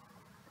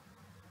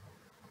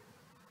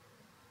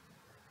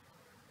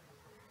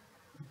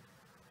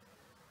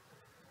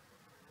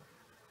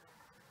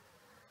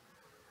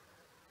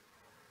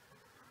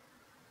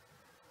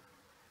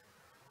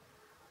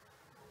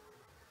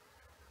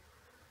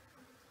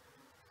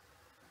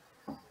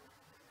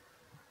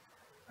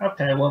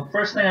 Okay, well,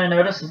 first thing I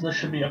notice is this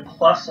should be a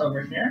plus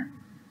over here.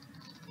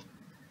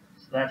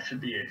 So that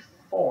should be a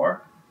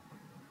 4.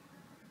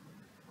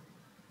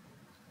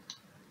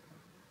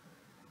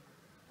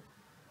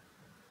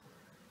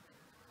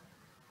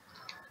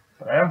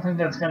 But I don't think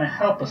that's going to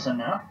help us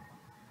enough.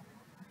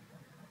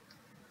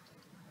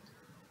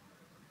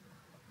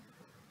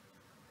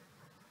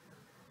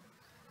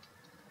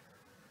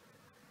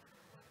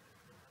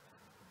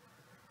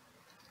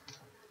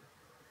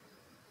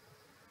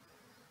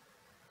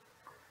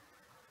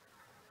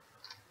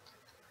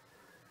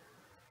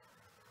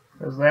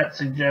 Because that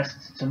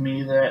suggests to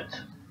me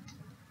that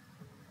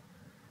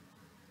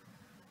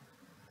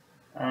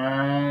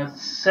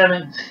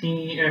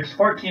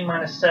 14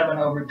 minus 7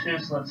 over 2,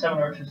 so that's 7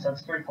 over 2, so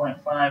that's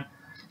 3.5.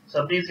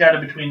 So b's got to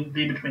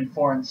be between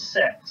 4 and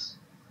 6.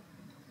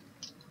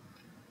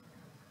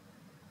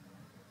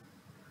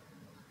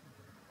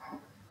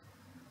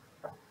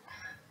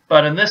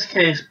 But in this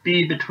case,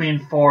 B between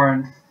 4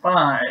 and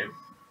 5.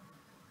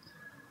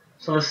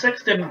 So the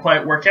 6 didn't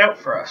quite work out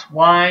for us.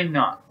 Why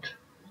not?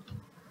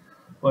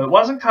 Well, it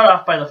wasn't cut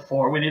off by the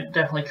 4. We did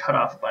definitely cut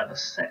off by the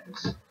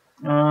 6.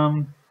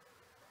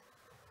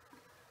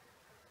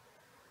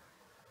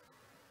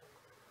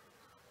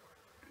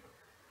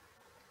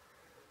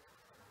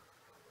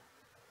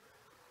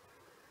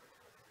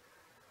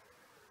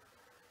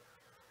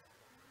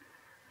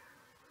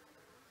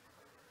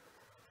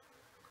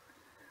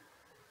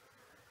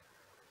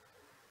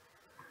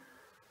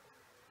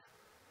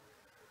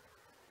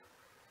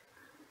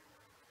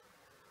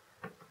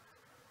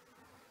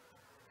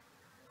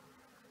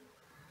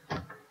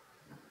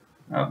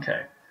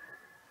 Okay.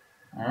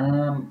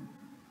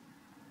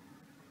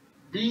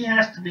 B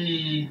has to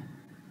be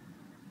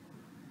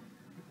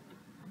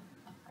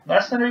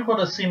less than or equal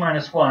to C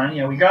minus 1.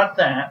 Yeah, we got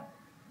that.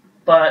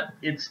 But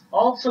it's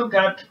also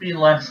got to be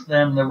less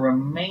than the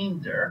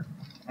remainder.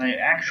 I mean,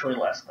 actually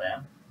less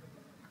than.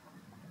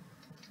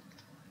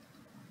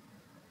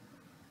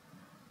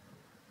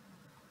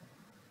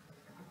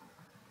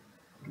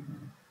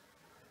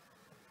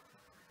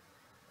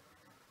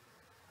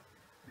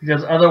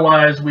 Because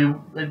otherwise,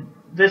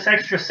 this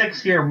extra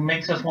 6 here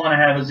makes us want to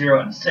have a 0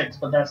 and a 6,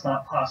 but that's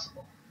not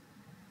possible.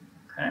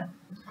 Okay.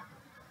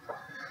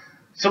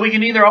 So we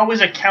can either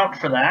always account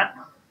for that,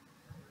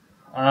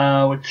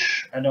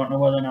 which I don't know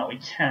whether or not we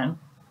can.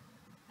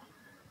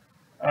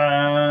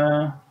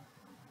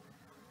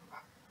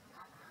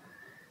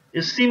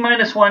 Is C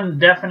minus 1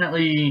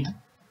 definitely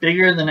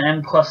bigger than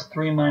n plus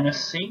 3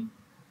 minus C?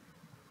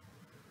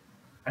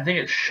 I think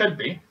it should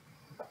be.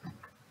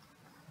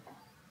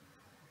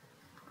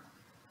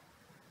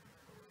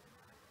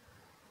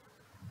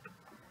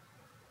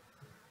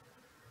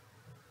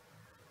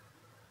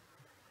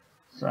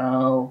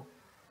 So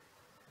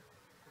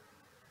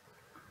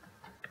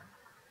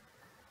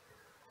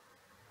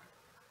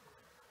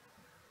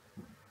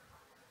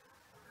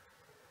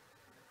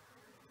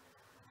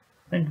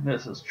I think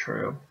this is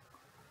true.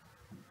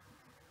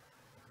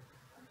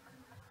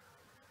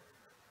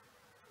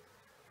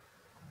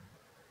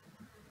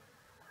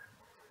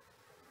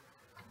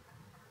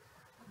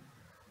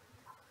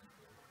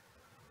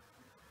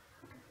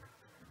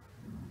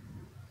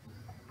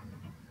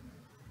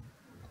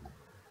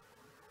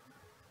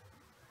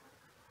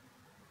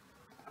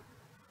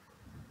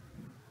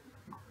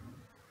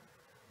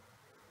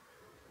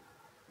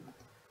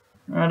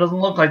 It doesn't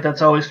look like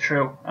that's always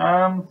true.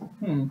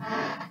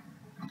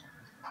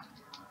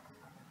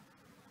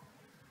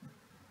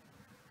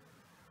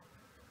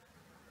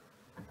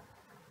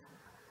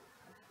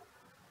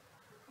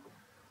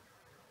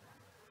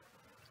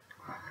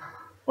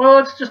 Well,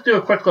 let's just do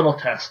a quick little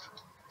test.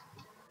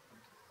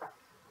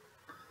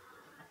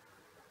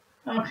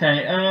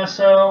 Okay,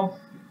 so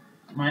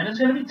mine is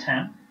going to be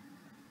 10.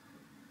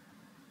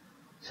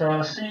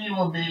 So C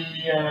will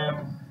be,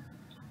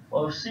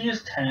 well, if C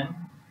is 10,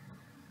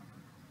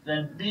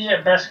 then B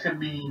at best could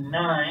be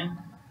 9,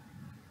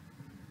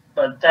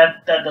 but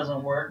that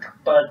doesn't work.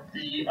 But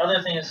the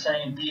other thing is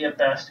saying B at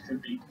best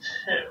could be 2.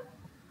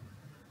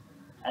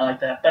 I like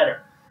that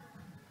better.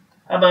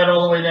 How about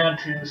all the way down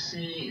to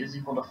C is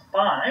equal to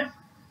 5?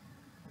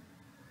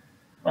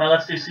 Well,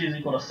 let's do C is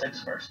equal to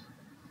 6 first.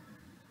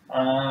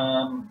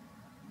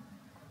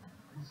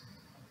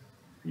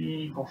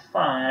 B equal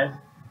 5.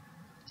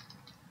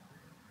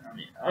 And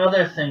the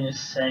other thing is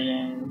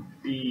saying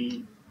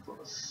B equal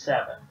to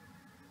 7.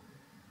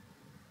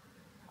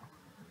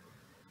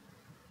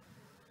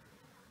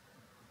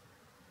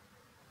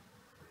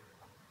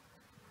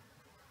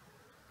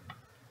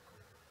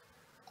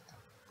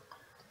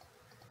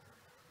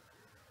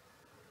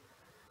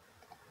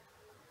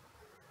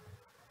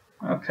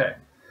 Okay,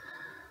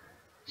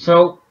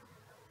 so,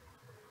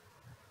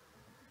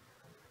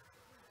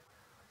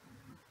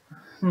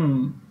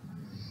 so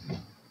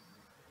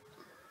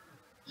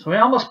we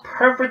almost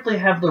perfectly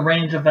have the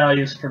range of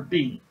values for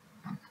B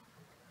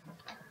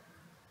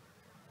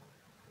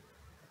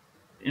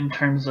in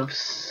terms of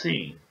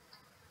C.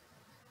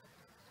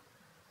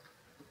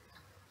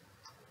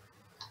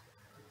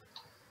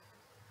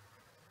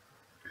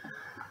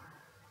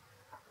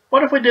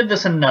 What if we did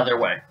this another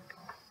way?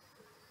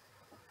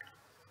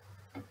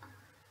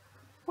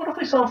 What if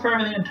we solve for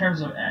everything in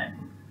terms of A?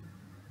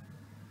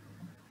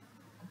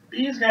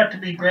 B's got to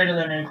be greater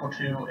than or equal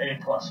to A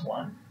plus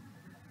 1.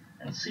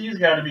 And C's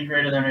got to be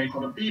greater than or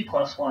equal to B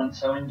plus 1.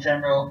 So in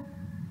general,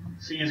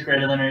 C is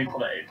greater than or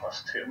equal to A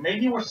plus 2.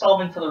 Maybe we're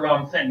solving for the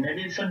wrong thing.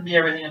 Maybe it shouldn't be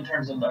everything in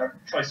terms of our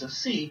choice of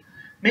C.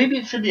 Maybe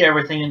it should be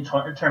everything in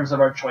terms of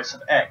our choice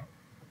of A.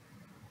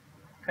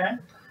 Okay?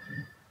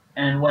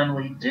 And when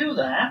we do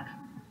that,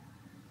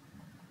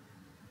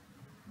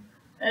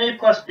 A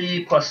plus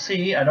B plus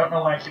C, I don't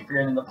know why I keep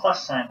forgetting the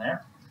plus sign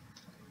there.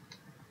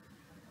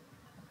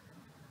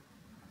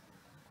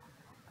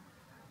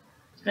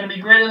 It's going to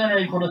be greater than or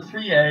equal to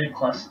 3A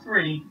plus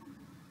 3.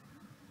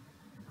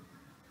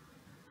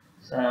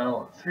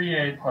 So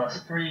 3A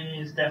plus 3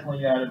 is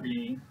definitely got to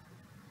be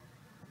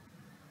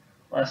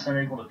less than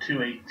or equal to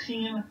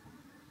 218.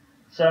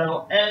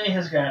 So A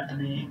has got to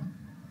be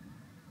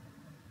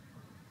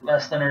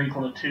less than or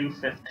equal to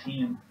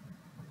 215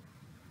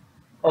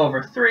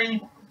 over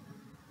 3.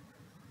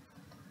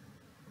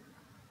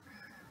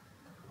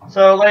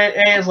 So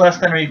A is less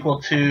than or equal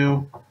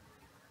to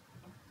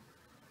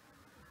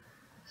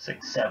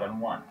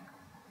 671.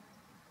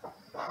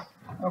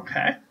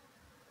 Okay.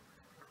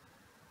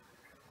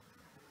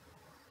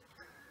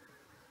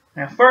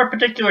 Now for a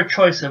particular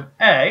choice of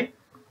A,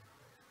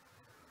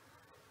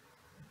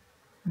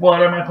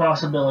 what are my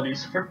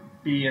possibilities for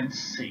B and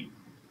C?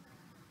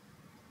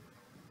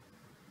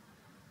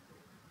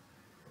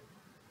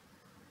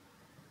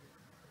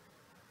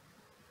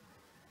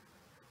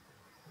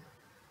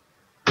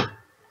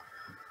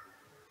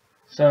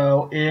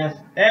 So if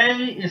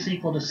A is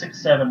equal to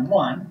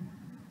 671,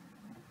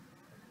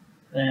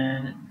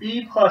 then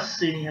B plus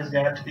C has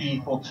got to be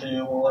equal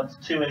to, well, it's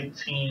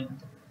 218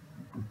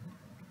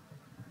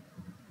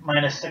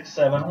 minus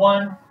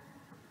 671.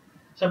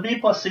 So B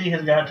plus C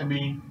has got to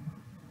be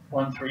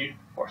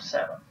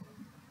 1347.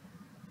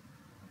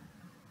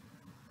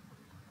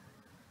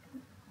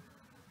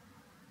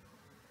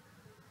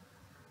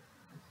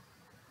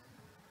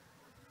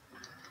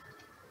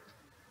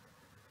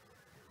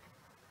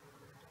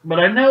 But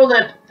I know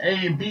that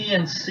A, B,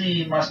 and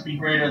C must be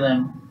greater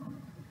than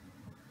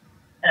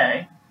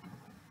A,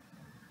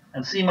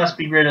 and C must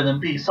be greater than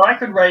B. So I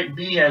could write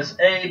B as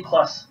A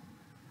plus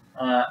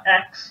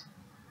X,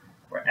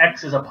 where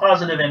X is a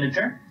positive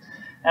integer,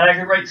 and I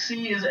could write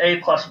C as A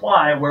plus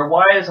Y, where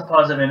Y is a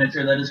positive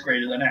integer that is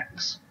greater than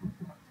X.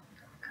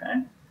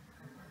 Okay.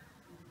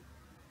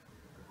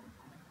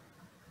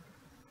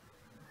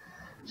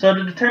 So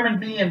to determine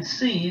B and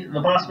C,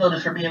 the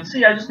possibilities for B and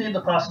C, I just need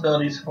the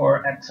possibilities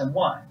for X and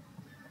Y.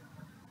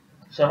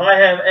 So if I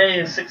have A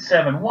as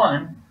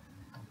 671,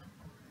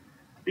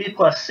 B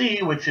plus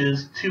C, which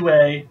is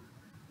 2A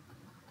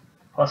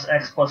plus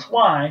X plus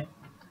Y,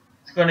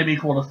 is going to be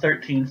equal to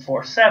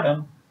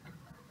 1347.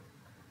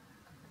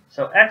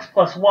 So X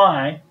plus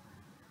Y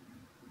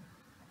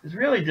is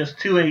really just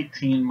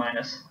 218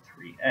 minus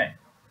 3A.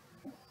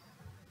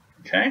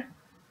 Okay?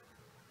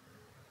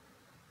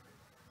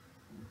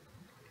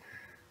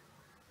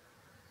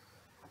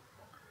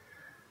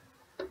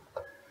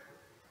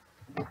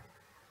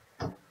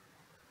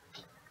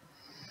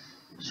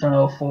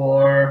 So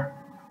for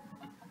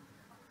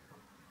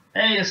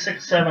A is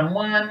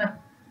 671,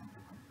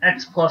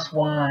 X plus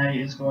Y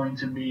is going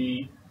to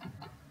be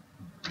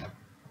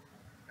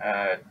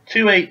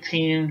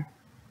 218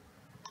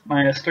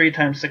 minus 3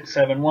 times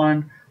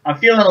 671. I'm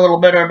feeling a little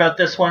better about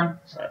this one,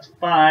 so that's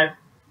 5.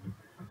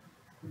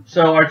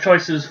 So our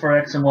choices for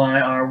X and Y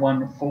are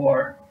 1,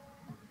 4,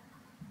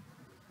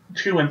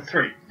 2, and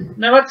 3.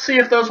 Now let's see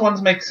if those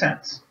ones make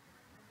sense.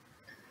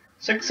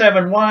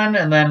 671,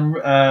 and then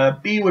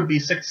B would be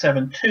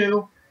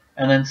 672,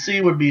 and then C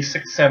would be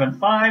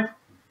 675.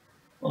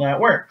 Well, that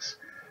works.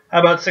 How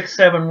about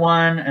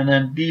 671, and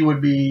then B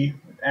would be,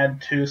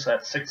 add 2, so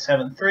that's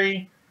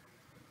 673,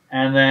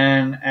 and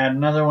then add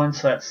another one,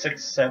 so that's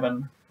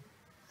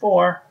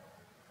 674.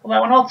 Well,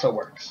 that one also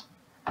works.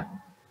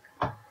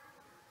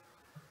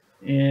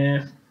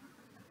 If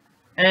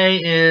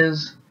A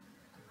is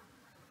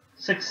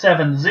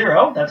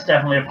 670, that's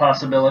definitely a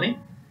possibility.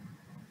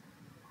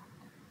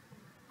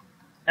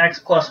 X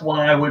plus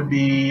Y would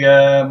be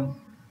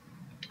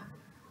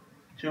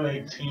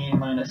 218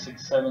 minus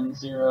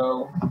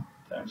 670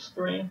 times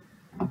 3.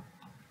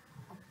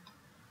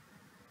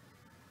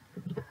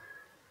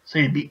 So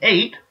you'd be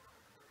 8.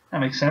 That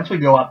makes sense. We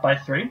go up by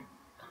 3.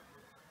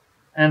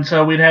 And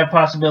so we'd have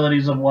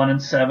possibilities of 1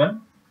 and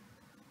 7,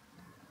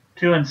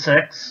 2 and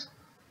 6,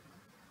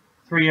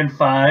 3 and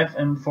 5,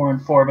 and 4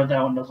 and 4, but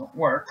that one doesn't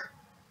work.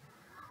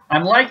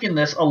 I'm liking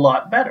this a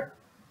lot better.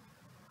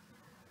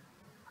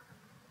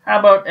 How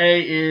about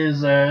A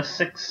is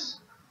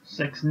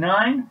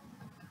 669?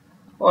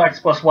 Well,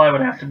 X plus Y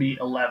would have to be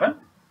 11.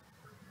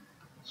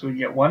 So we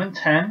get 1 and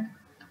 10,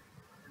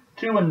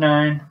 2 and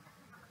 9,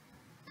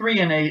 3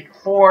 and 8,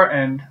 4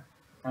 and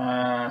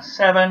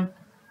 7,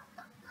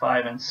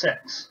 5 and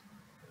 6.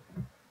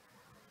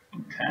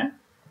 Okay.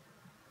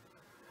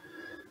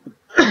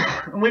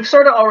 And we've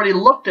sort of already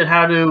looked at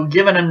how to,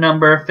 given a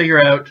number,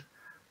 figure out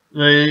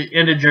the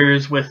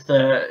integers with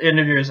the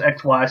integers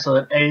x, y, so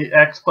that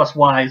x plus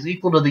y is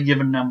equal to the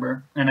given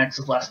number and x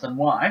is less than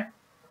y.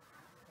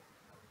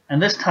 And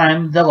this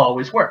time, they'll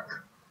always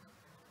work.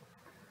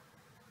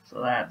 So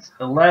that's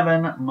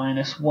 11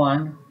 minus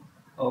 1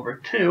 over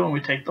 2, and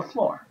we take the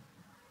floor.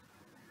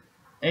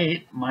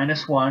 8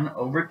 minus 1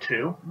 over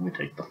 2, and we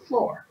take the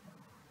floor.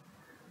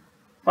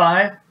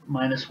 5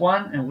 minus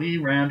 1, and we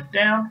round it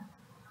down.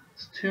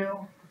 It's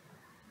 2.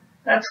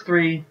 That's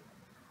 3.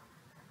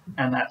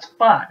 And that's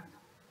 5.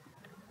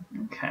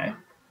 Okay.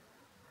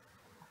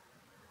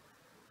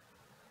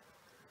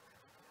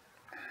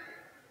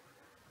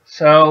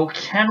 So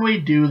can we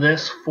do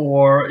this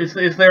for, is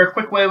there a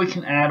quick way we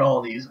can add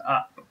all these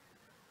up?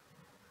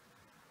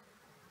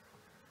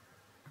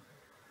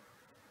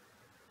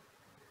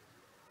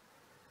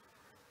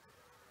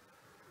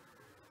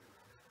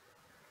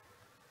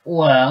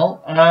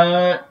 Well,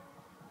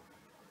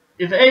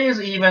 if a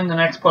is even, then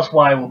x plus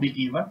y will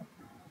be even.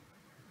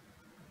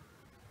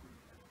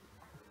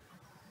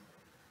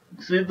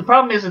 See, the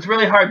problem is it's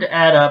really hard to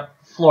add up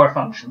floor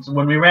functions.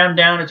 When we round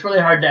down, it's really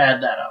hard to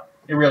add that up.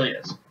 It really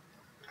is.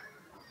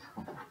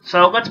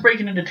 So let's break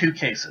it into two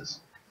cases.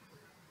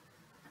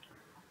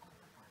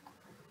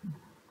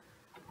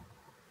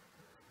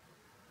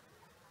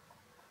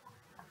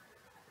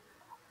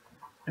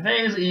 If a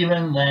is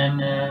even,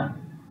 then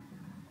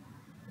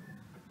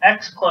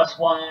x plus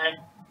y,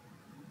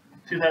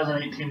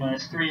 2018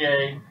 minus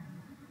 3a,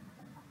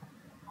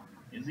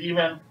 is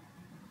even.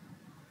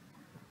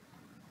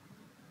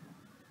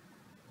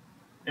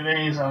 If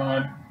a is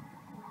odd,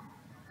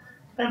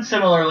 then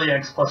similarly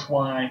x plus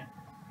y,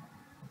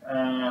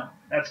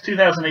 that's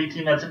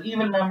 2018, that's an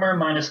even number,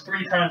 minus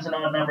 3 times an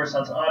odd number, so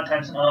that's odd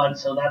times an odd,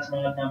 so that's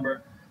an odd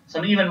number. So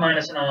an even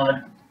minus an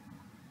odd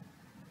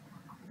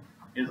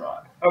is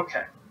odd.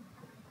 Okay.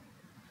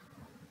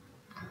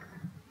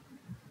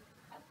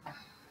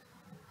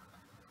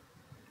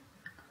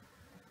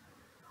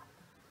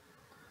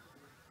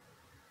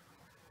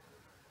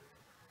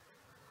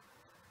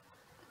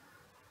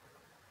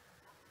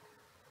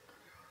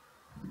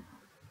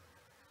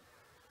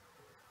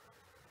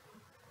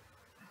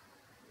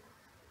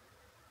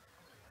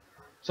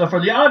 So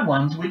for the odd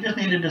ones, we just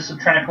needed to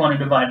subtract 1 and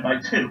divide by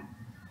 2.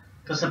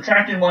 Because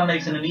subtracting 1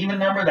 makes it an even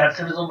number, that's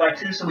divisible by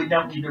 2, so we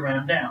don't need to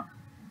round down.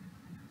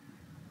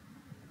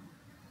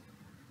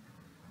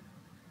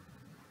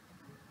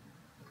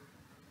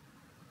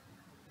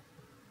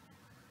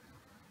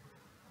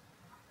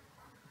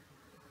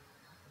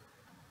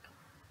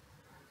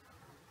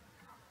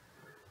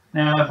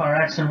 Now, if our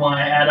x and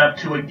y add up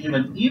to a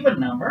given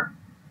even number,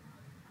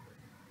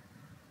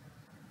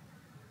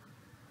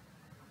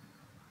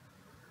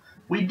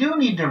 we do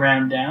need to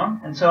round down,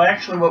 and so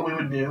actually what we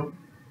would do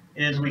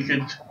is we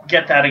could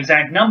get that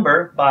exact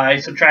number by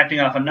subtracting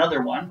off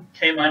another one,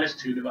 k minus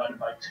 2 divided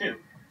by 2.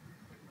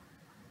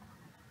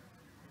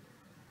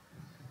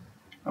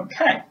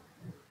 Okay.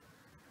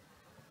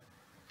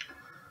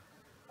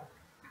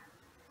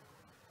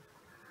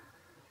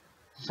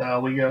 So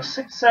we go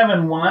 6,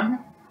 7,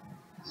 1,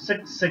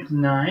 6, 6,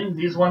 9.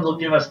 These ones will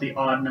give us the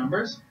odd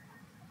numbers.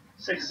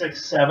 6,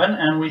 6, 7,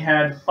 and we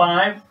had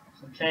 5.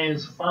 So k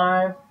is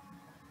 5.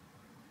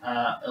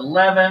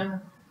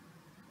 11.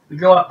 We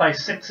go up by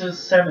 6s,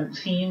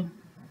 17.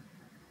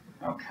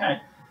 Okay.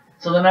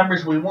 So the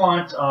numbers we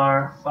want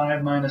are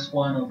 5 minus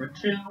 1 over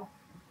 2,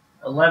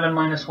 11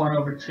 minus 1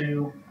 over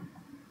 2.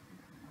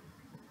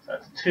 So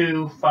that's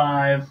 2,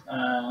 5,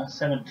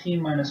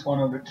 17 minus 1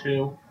 over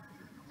 2.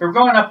 If we're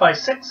going up by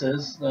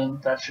 6s, then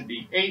that should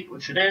be 8,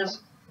 which it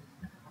is.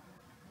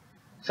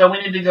 So we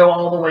need to go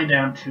all the way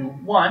down to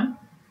 1.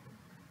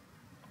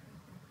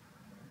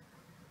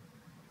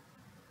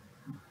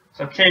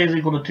 So k is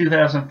equal to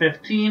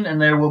 2015,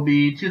 and there will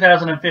be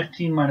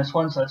 2015 minus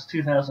 1, so that's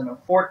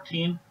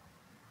 2014.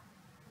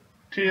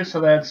 2,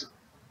 so that's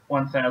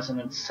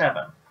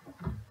 1007.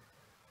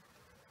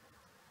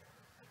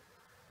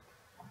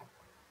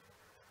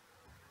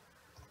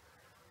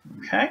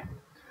 Okay,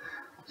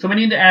 so we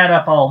need to add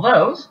up all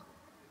those.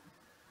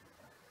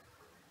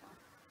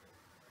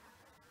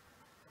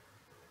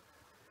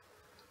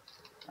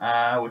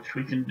 Which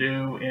we can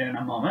do in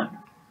a moment.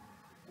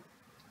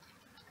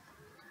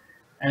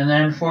 And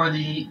then for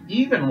the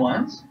even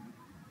ones,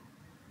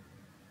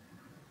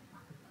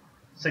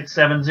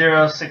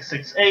 670,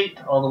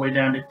 668, all the way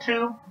down to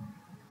 2.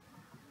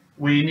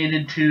 We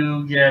needed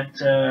to get,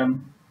 so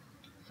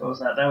what was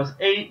that? That was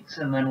 8,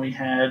 and then we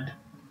had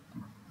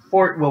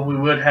 4, well, we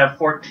would have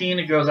 14.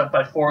 It goes up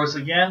by 4s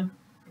again.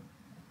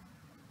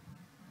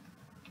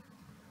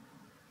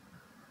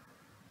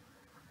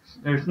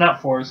 There's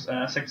not 4s,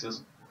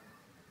 6s.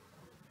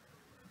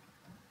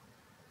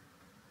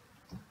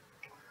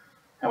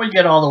 And we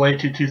get all the way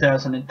to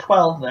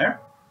 2012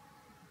 there.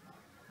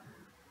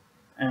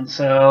 And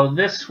so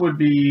this would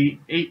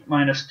be 8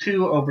 minus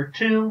 2 over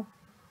 2,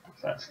 so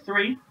that's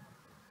 3.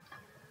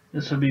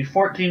 This would be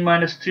 14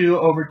 minus 2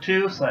 over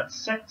 2, so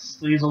that's 6.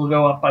 These will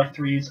go up by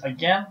 3s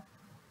again.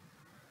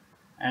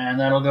 And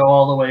that'll go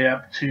all the way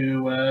up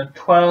to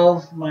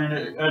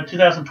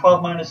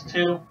 2012 minus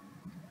 2,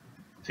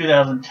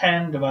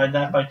 2010, divide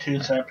that by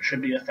 2, so that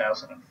should be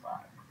 1005.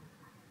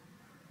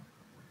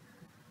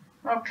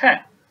 Okay.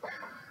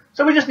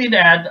 So we just need to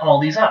add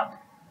all these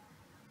up.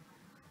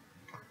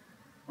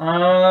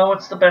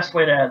 What's the best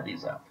way to add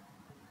these up?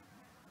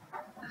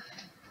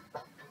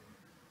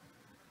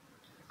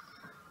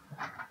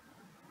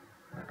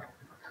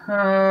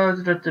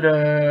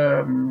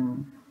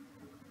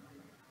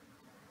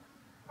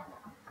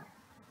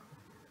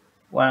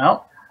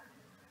 Well,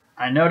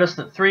 I noticed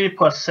that 3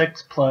 plus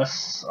 6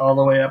 plus all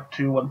the way up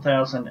to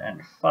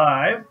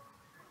 1005.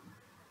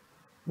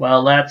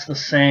 Well, that's the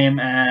same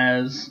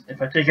as,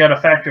 if I take out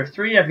a factor of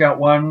 3, I've got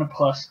 1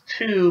 plus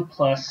 2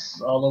 plus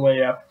all the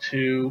way up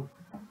to,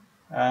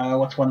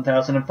 what's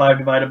 1005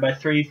 divided by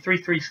 3?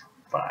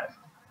 335.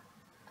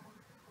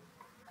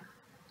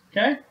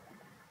 Okay?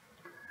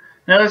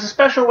 Now there's a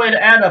special way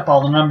to add up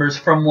all the numbers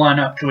from 1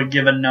 up to a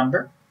given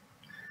number.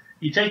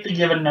 You take the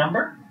given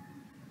number,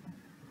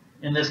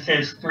 in this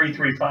case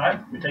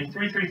 335. We take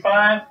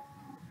 335,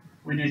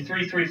 we do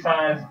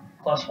 335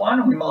 plus 1,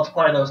 and we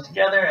multiply those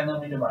together, and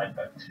then we divide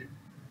by 2.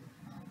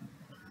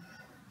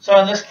 So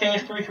in this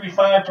case,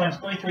 335 times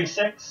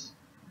 336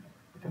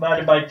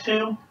 divided by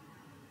 2.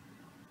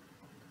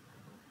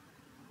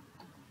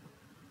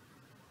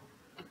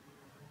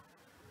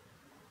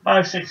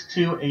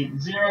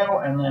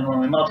 $56280, and then when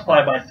we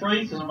multiply by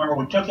 3, because remember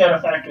we took out a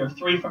factor of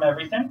 3 from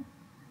everything,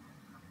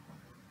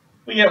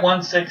 we get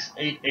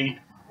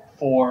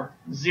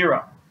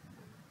 168840.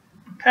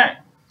 Okay.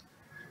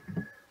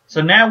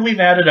 So now we've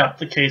added up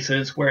the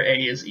cases where A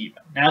is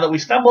even. Now that we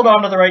stumbled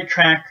onto the right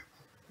track,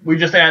 we're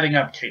just adding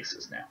up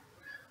cases now.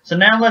 So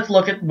now let's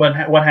look at what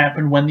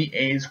happened when the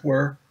A's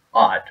were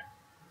odd.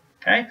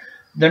 Okay.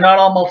 They're not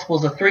all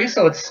multiples of 3,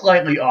 so it's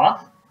slightly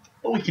off,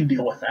 but we can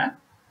deal with that.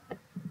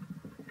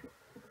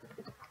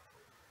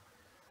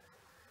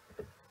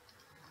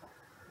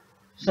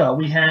 So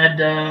we had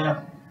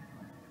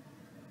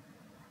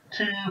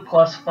 2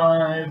 plus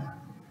 5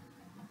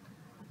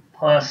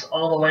 plus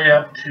all the way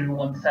up to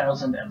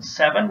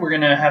 1007. We're going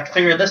to have to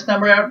figure this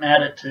number out and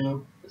add it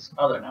to this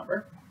other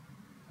number,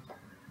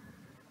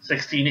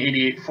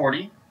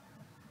 168840.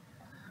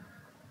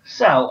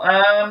 So,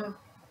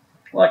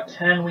 what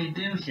can we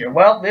do here?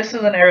 Well, this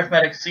is an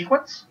arithmetic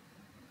sequence.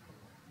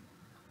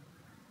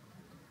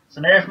 It's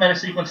an arithmetic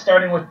sequence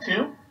starting with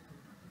 2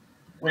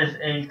 with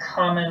a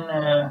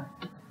common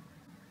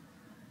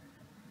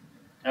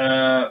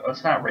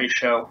it's not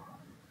ratio,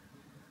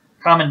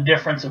 common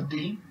difference of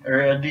d,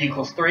 or d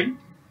equals 3.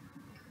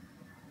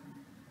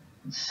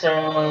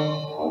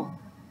 So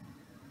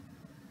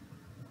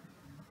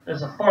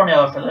there's a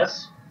formula for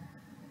this,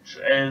 which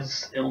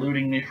is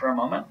eluding me for a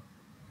moment.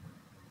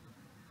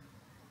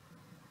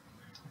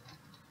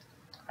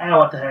 Oh,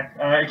 what the heck.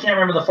 I can't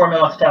remember the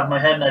formula off the top of my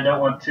head, and I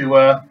don't want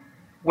to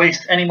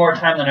waste any more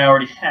time than I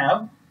already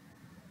have.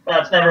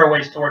 But it's never a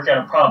waste to work out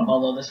a problem,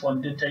 although this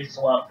one did take us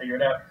a while to figure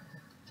it out.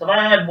 So if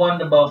I add 1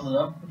 to both of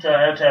them,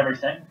 to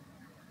everything,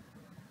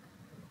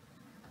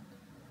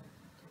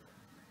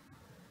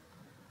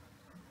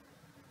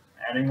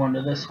 adding 1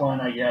 to this one,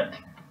 I get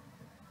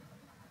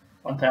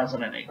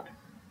 1008.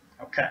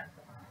 Okay.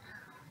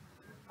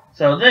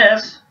 So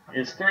this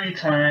is 3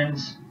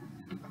 times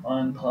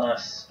 1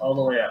 plus all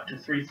the way up to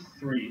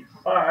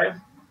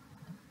 335,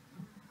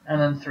 and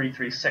then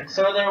 336.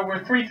 So there were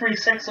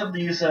 336 of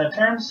these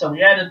terms, so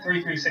we added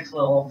 336 to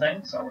the whole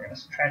thing, so we're going to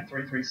subtract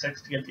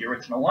 336 to get the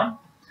original one.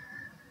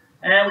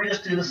 And we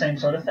just do the same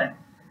sort of thing.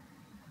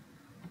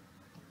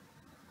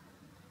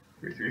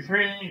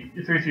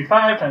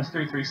 335 times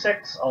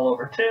 336 all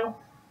over 2.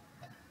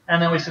 And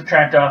then we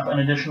subtract off an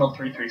additional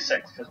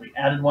 336 because we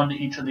added 1 to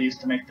each of these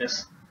to make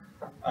this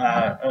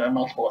a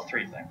multiple of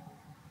 3 thing.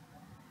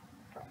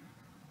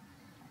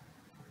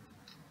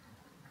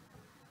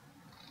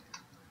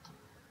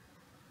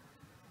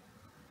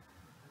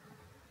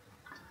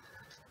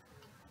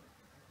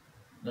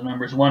 The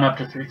number's 1 up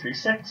to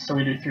 336, so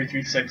we do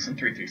 336 and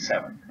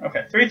 337.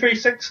 Okay,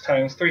 336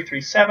 times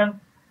 337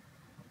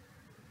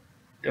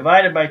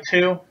 divided by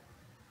 2,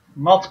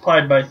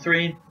 multiplied by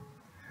 3,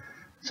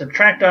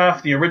 subtract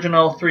off the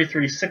original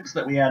 336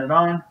 that we added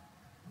on,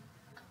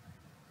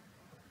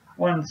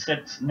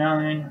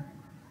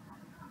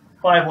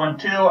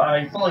 169,512.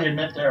 I fully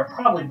admit there are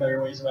probably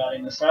better ways of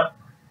adding this up,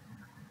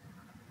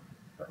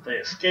 but they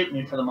escape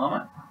me for the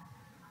moment.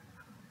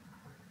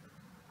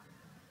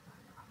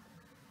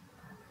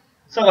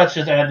 So let's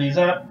just add these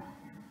up.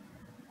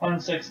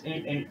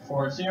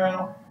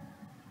 168840.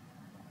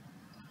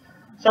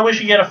 So we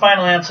should get a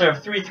final answer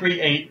of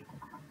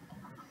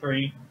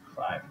 338352.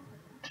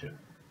 So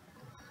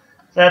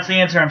that's the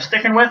answer I'm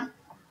sticking with.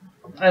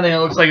 I think it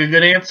looks like a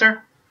good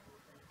answer.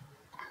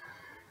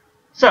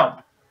 So,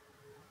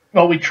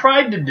 what we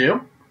tried to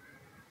do,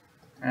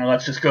 and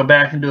let's just go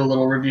back and do a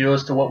little review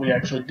as to what we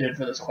actually did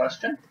for this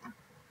question,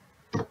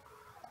 because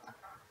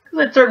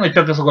it certainly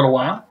took us a little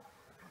while.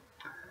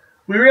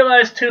 We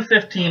realized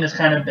 215 is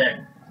kind of big.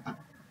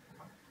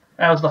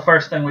 That was the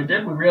first thing we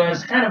did. We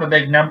realized it's kind of a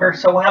big number,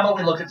 so how about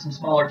we look at some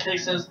smaller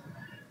cases?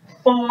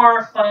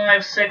 4,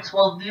 5, 6,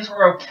 well, these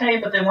were okay,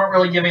 but they weren't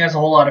really giving us a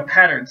whole lot of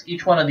patterns.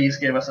 Each one of these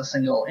gave us a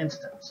single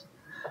instance.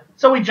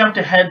 So we jumped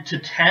ahead to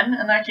 10,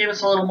 and that gave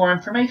us a little more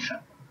information.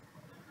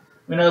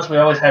 We noticed we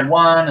always had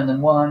 1, and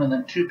then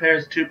 2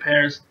 pairs, 2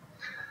 pairs.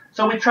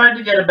 So we tried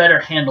to get a better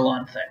handle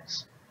on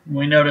things.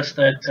 We noticed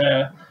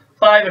that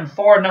 5 and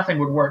 4, nothing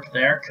would work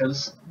there,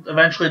 because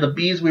eventually the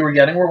B's we were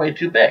getting were way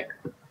too big.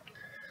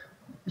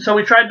 So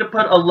we tried to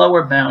put a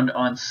lower bound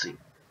on C.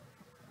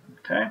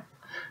 Okay.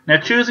 Now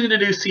choosing to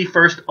do C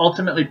first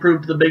ultimately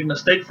proved the big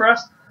mistake for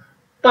us,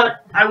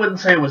 but I wouldn't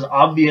say it was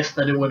obvious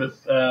that it would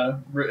have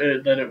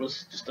that it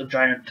was just a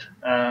giant,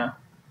 the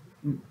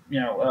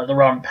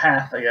wrong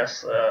path, I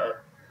guess.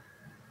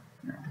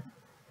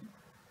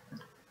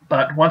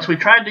 But once we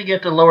tried to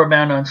get the lower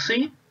bound on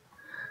C,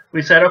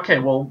 we said, okay,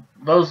 well,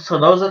 those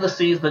are the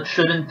C's that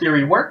should in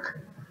theory work.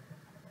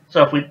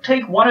 So if we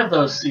take one of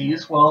those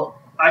c's,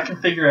 well, I can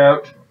figure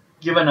out,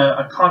 given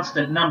a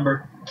constant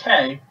number,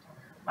 k,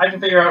 I can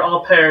figure out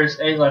all pairs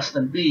a less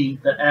than b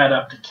that add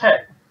up to k.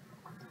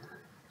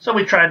 So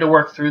we tried to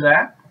work through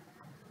that.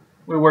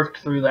 We worked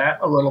through that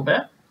a little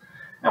bit,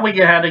 and we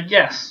had a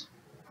guess.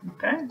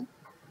 Okay?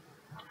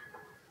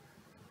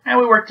 And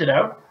we worked it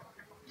out.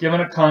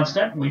 Given a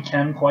constant, we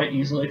can quite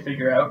easily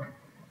figure out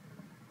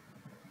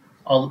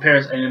all the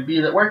pairs A and B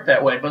that work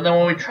that way. But then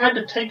when we tried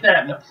to take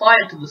that and apply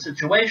it to the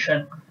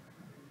situation,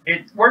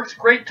 it works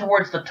great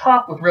towards the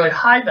top with really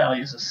high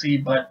values of C,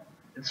 but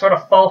it sort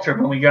of faltered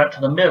when we got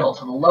to the middle,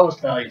 to the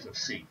lowest values of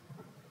C.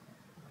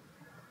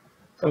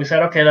 So we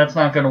said, okay, that's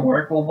not going to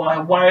work. Well,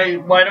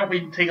 why don't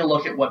we take a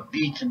look at what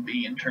B can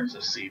be in terms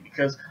of C?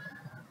 Because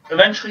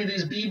eventually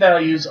these B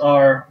values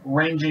are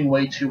ranging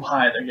way too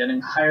high. They're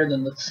getting higher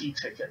than the C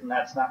ticket, and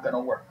that's not going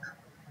to work.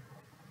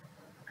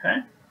 Okay?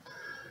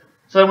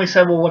 So then we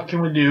said, well, what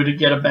can we do to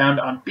get a bound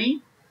on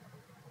B?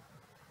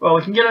 Well,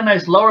 we can get a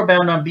nice lower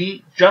bound on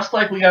B, just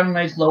like we got a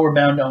nice lower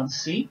bound on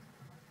C.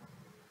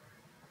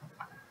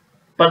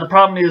 But the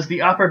problem is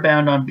the upper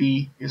bound on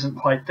B isn't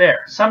quite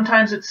there.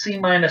 Sometimes it's C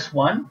minus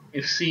 1,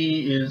 if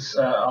C is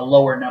a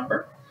lower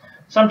number.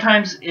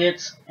 Sometimes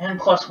it's n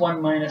plus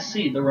 1 minus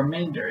C, the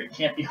remainder. It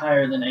can't be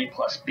higher than A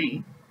plus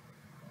B.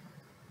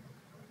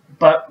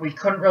 But we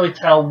couldn't really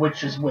tell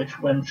which is which.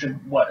 When should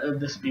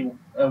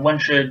when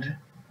should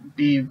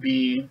B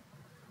be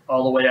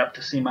all the way up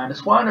to C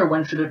minus 1, or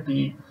when should it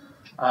be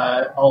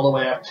all the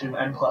way up to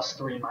n plus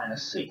 3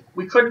 minus C?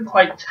 We couldn't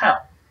quite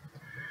tell.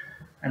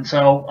 And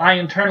so I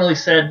internally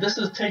said, this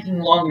is taking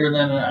longer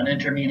than an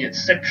intermediate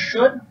 6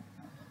 should,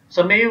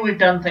 so maybe we've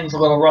done things a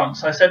little wrong.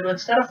 So I said,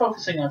 instead of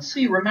focusing on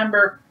C,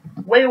 remember,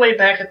 way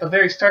back at the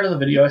very start of the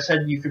video, I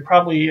said you could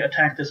probably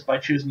attack this by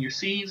choosing your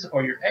C's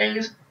or your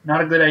A's.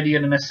 Not a good idea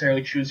to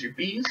necessarily choose your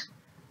B's.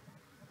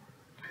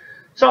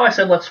 So I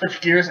said, let's switch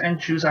gears and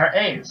choose our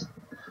A's.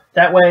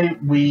 That way,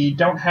 we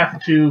don't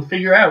have to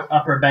figure out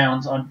upper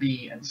bounds on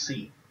B and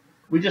C.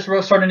 We just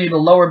sort of need a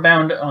lower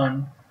bound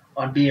on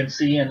B and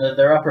C, and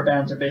their upper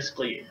bounds are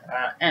basically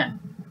n.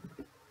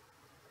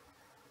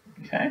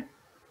 Okay.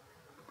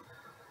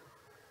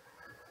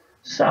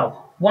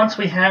 So once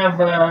we've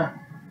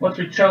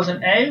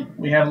chosen A,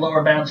 we have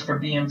lower bounds for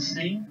B and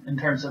C in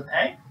terms of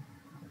A,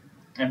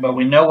 but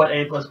we know what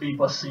A plus B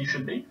plus C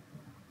should be.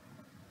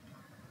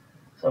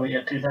 So we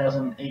get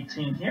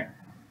 2018 here,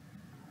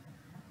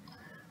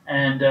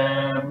 and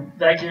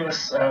that gave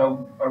us a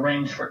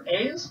range for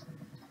A's.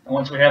 And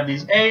once we have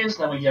these A's,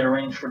 then we get a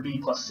range for B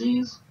plus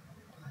C's.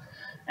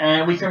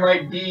 And we can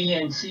write B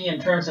and C in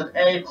terms of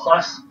A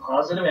plus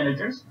positive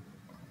integers.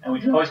 And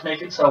we can always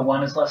make it so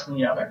one is less than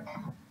the other.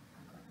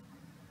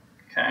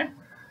 Okay.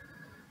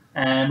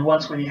 And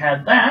once we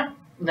had that,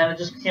 then it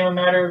just became a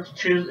matter of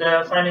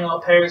finding all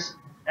pairs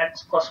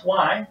x plus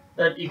y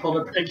that equaled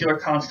a particular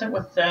constant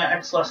with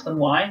x less than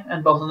y,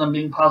 and both of them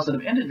being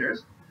positive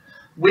integers,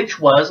 which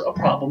was a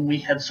problem we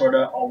had sort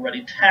of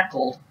already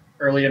tackled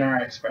earlier in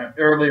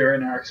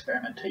our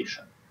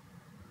experimentation.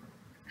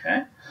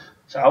 Okay.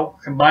 So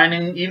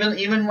combining,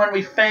 even when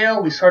we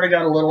fail, we sort of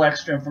got a little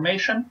extra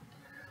information.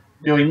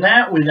 Doing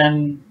that, we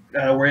then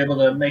were able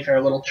to make our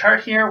little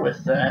chart here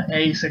with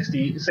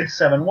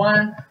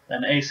A671,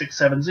 then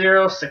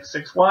A670,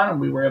 661, and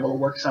we were able to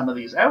work some of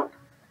these out.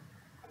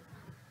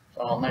 It's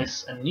all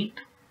nice and neat.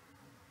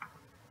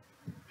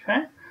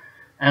 Okay.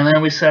 And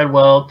then we said,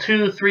 well,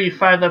 2, 3,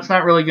 5, that's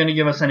not really going to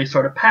give us any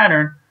sort of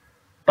pattern,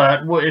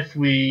 but if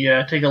we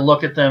take a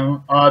look at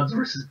them, odds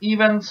versus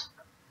evens,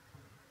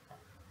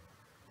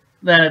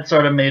 then it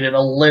sort of made it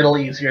a little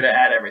easier to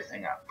add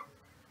everything up.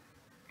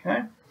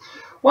 Okay.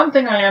 One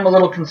thing I am a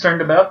little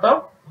concerned about,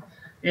 though,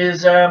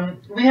 is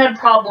we had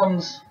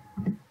problems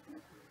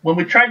when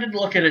we tried to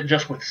look at it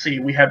just with C.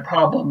 We had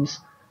problems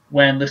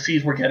when the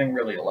C's were getting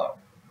really low.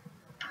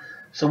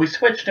 So we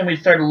switched and we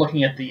started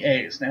looking at the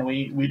A's. Now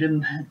we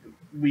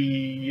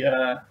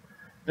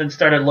then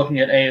started looking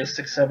at A as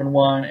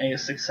 671, A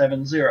as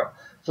 670.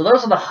 So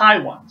those are the high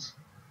ones.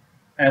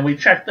 And we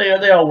checked,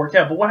 they all work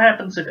out. But what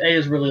happens if A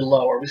is really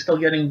low? Are we still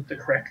getting the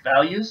correct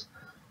values?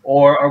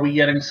 Or are we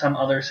getting some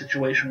other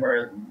situation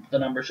where the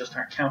numbers just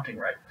aren't counting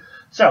right?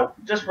 So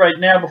just right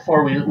now,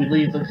 before we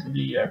leave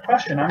the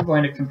question, I'm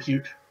going to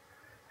compute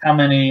how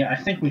many I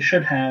think we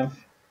should have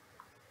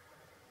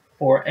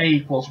for A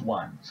equals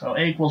 1. So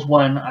A equals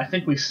 1, I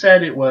think we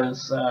said it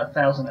was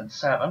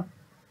 1007.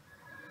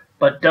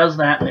 But does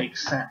that make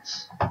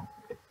sense?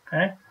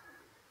 Okay.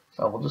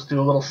 So we'll just do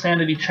a little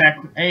sanity check.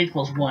 A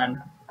equals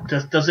 1.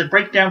 Does it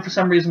break down for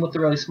some reason with the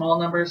really small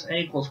numbers? A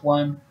equals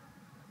 1.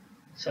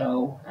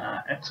 So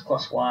x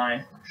plus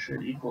y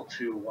should equal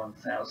to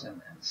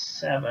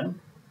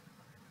 1007.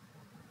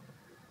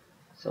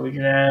 So we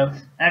could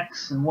have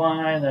x and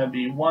y, that would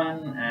be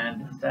 1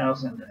 and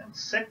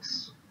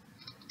 1006.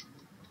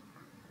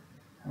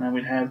 And then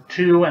we'd have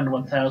 2 and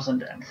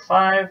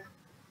 1005.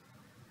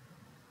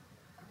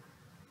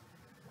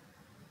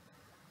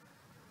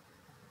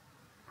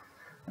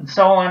 And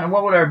so on. And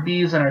what would our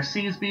b's and our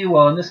c's be?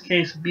 Well, in this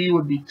case, b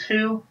would be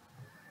 2,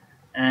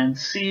 And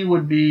C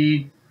would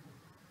be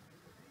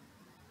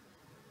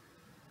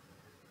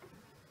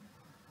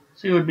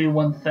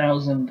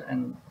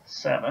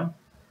 1007.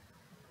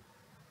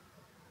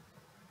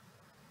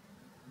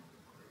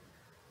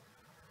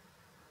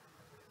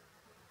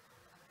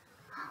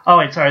 Oh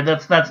wait, sorry,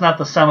 that's not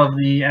the sum of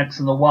the x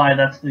and the y,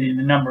 that's the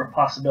number of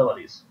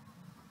possibilities.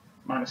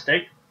 My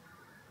mistake.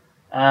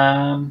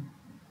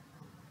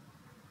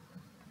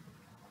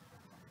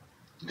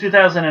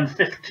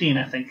 2015,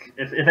 I think.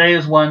 If A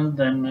is 1,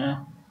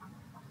 then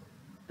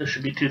this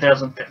should be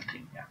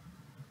 2015, yeah.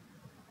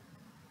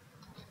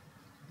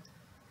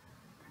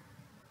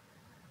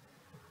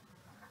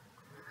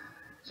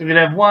 So we could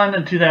have 1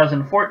 in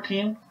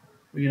 2014,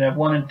 we could have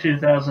 1 in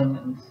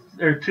 2000,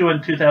 or 2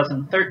 in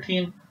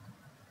 2013,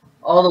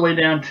 all the way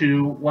down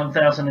to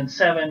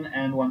 1007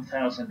 and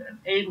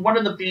 1008. What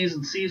are the B's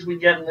and C's we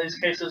get in these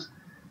cases?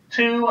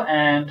 2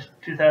 and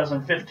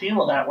 2015,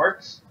 well that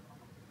works.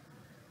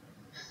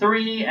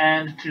 3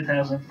 and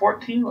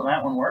 2014, well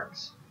that one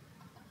works.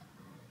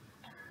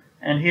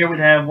 And here we'd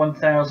have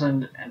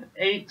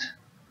 1008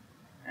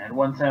 and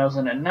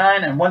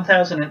 1009, and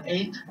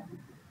 1008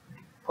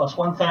 plus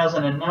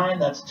 1009,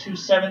 that's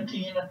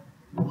 217,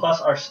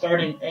 plus our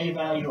starting A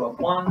value of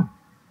 1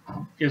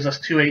 gives us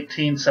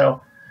 218.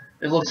 So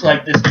it looks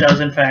like this does,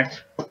 in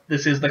fact,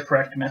 this is the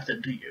correct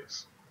method to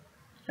use.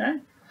 Okay,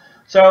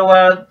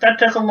 so that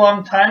took a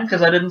long time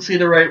because I didn't see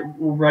the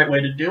right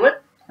way to do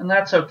it, and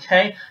that's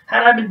okay.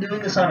 Had I been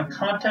doing this on a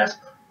contest,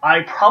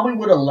 I probably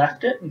would have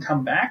left it and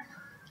come back.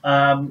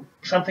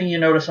 Something you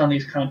notice on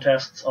these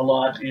contests a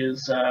lot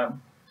is, I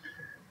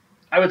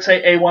would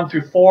say A1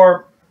 through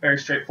 4, very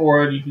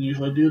straightforward, you can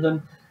usually do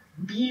them.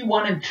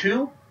 B1 and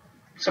 2,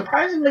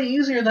 surprisingly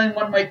easier than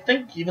one might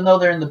think, even though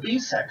they're in the B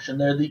section.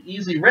 They're the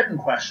easy written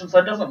questions.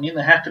 That doesn't mean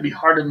they have to be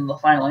harder than the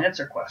final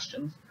answer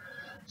questions.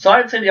 So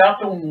I'd say the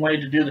optimum way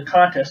to do the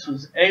contest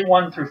was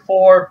A1 through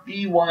 4,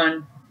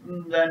 B1,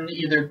 then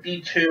either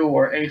B2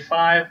 or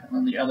A5, and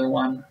then the other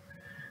one.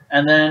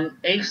 And then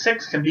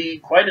A6 can be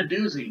quite a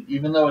doozy,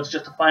 even though it's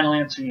just a final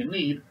answer you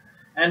need.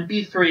 And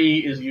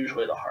B3 is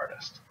usually the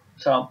hardest.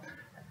 So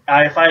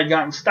if I had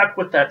gotten stuck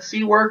with that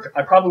C work,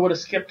 I probably would have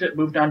skipped it,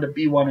 moved on to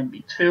B1 and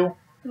B2,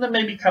 and then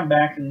maybe come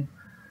back and,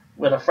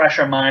 with a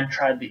fresher mind,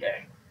 tried the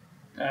A,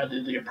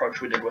 the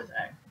approach we did with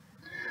A.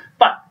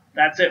 But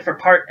that's it for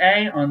Part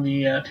A on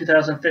the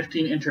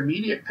 2015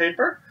 intermediate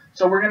paper.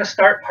 So we're going to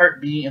start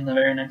Part B in the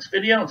very next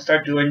video and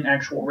start doing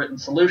actual written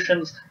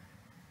solutions,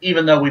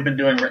 even though we've been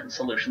doing written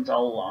solutions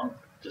all along,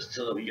 just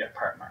so that we get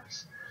part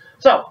marks.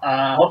 So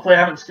hopefully I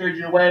haven't steered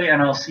you away, and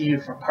I'll see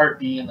you for Part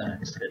B in the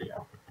next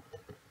video.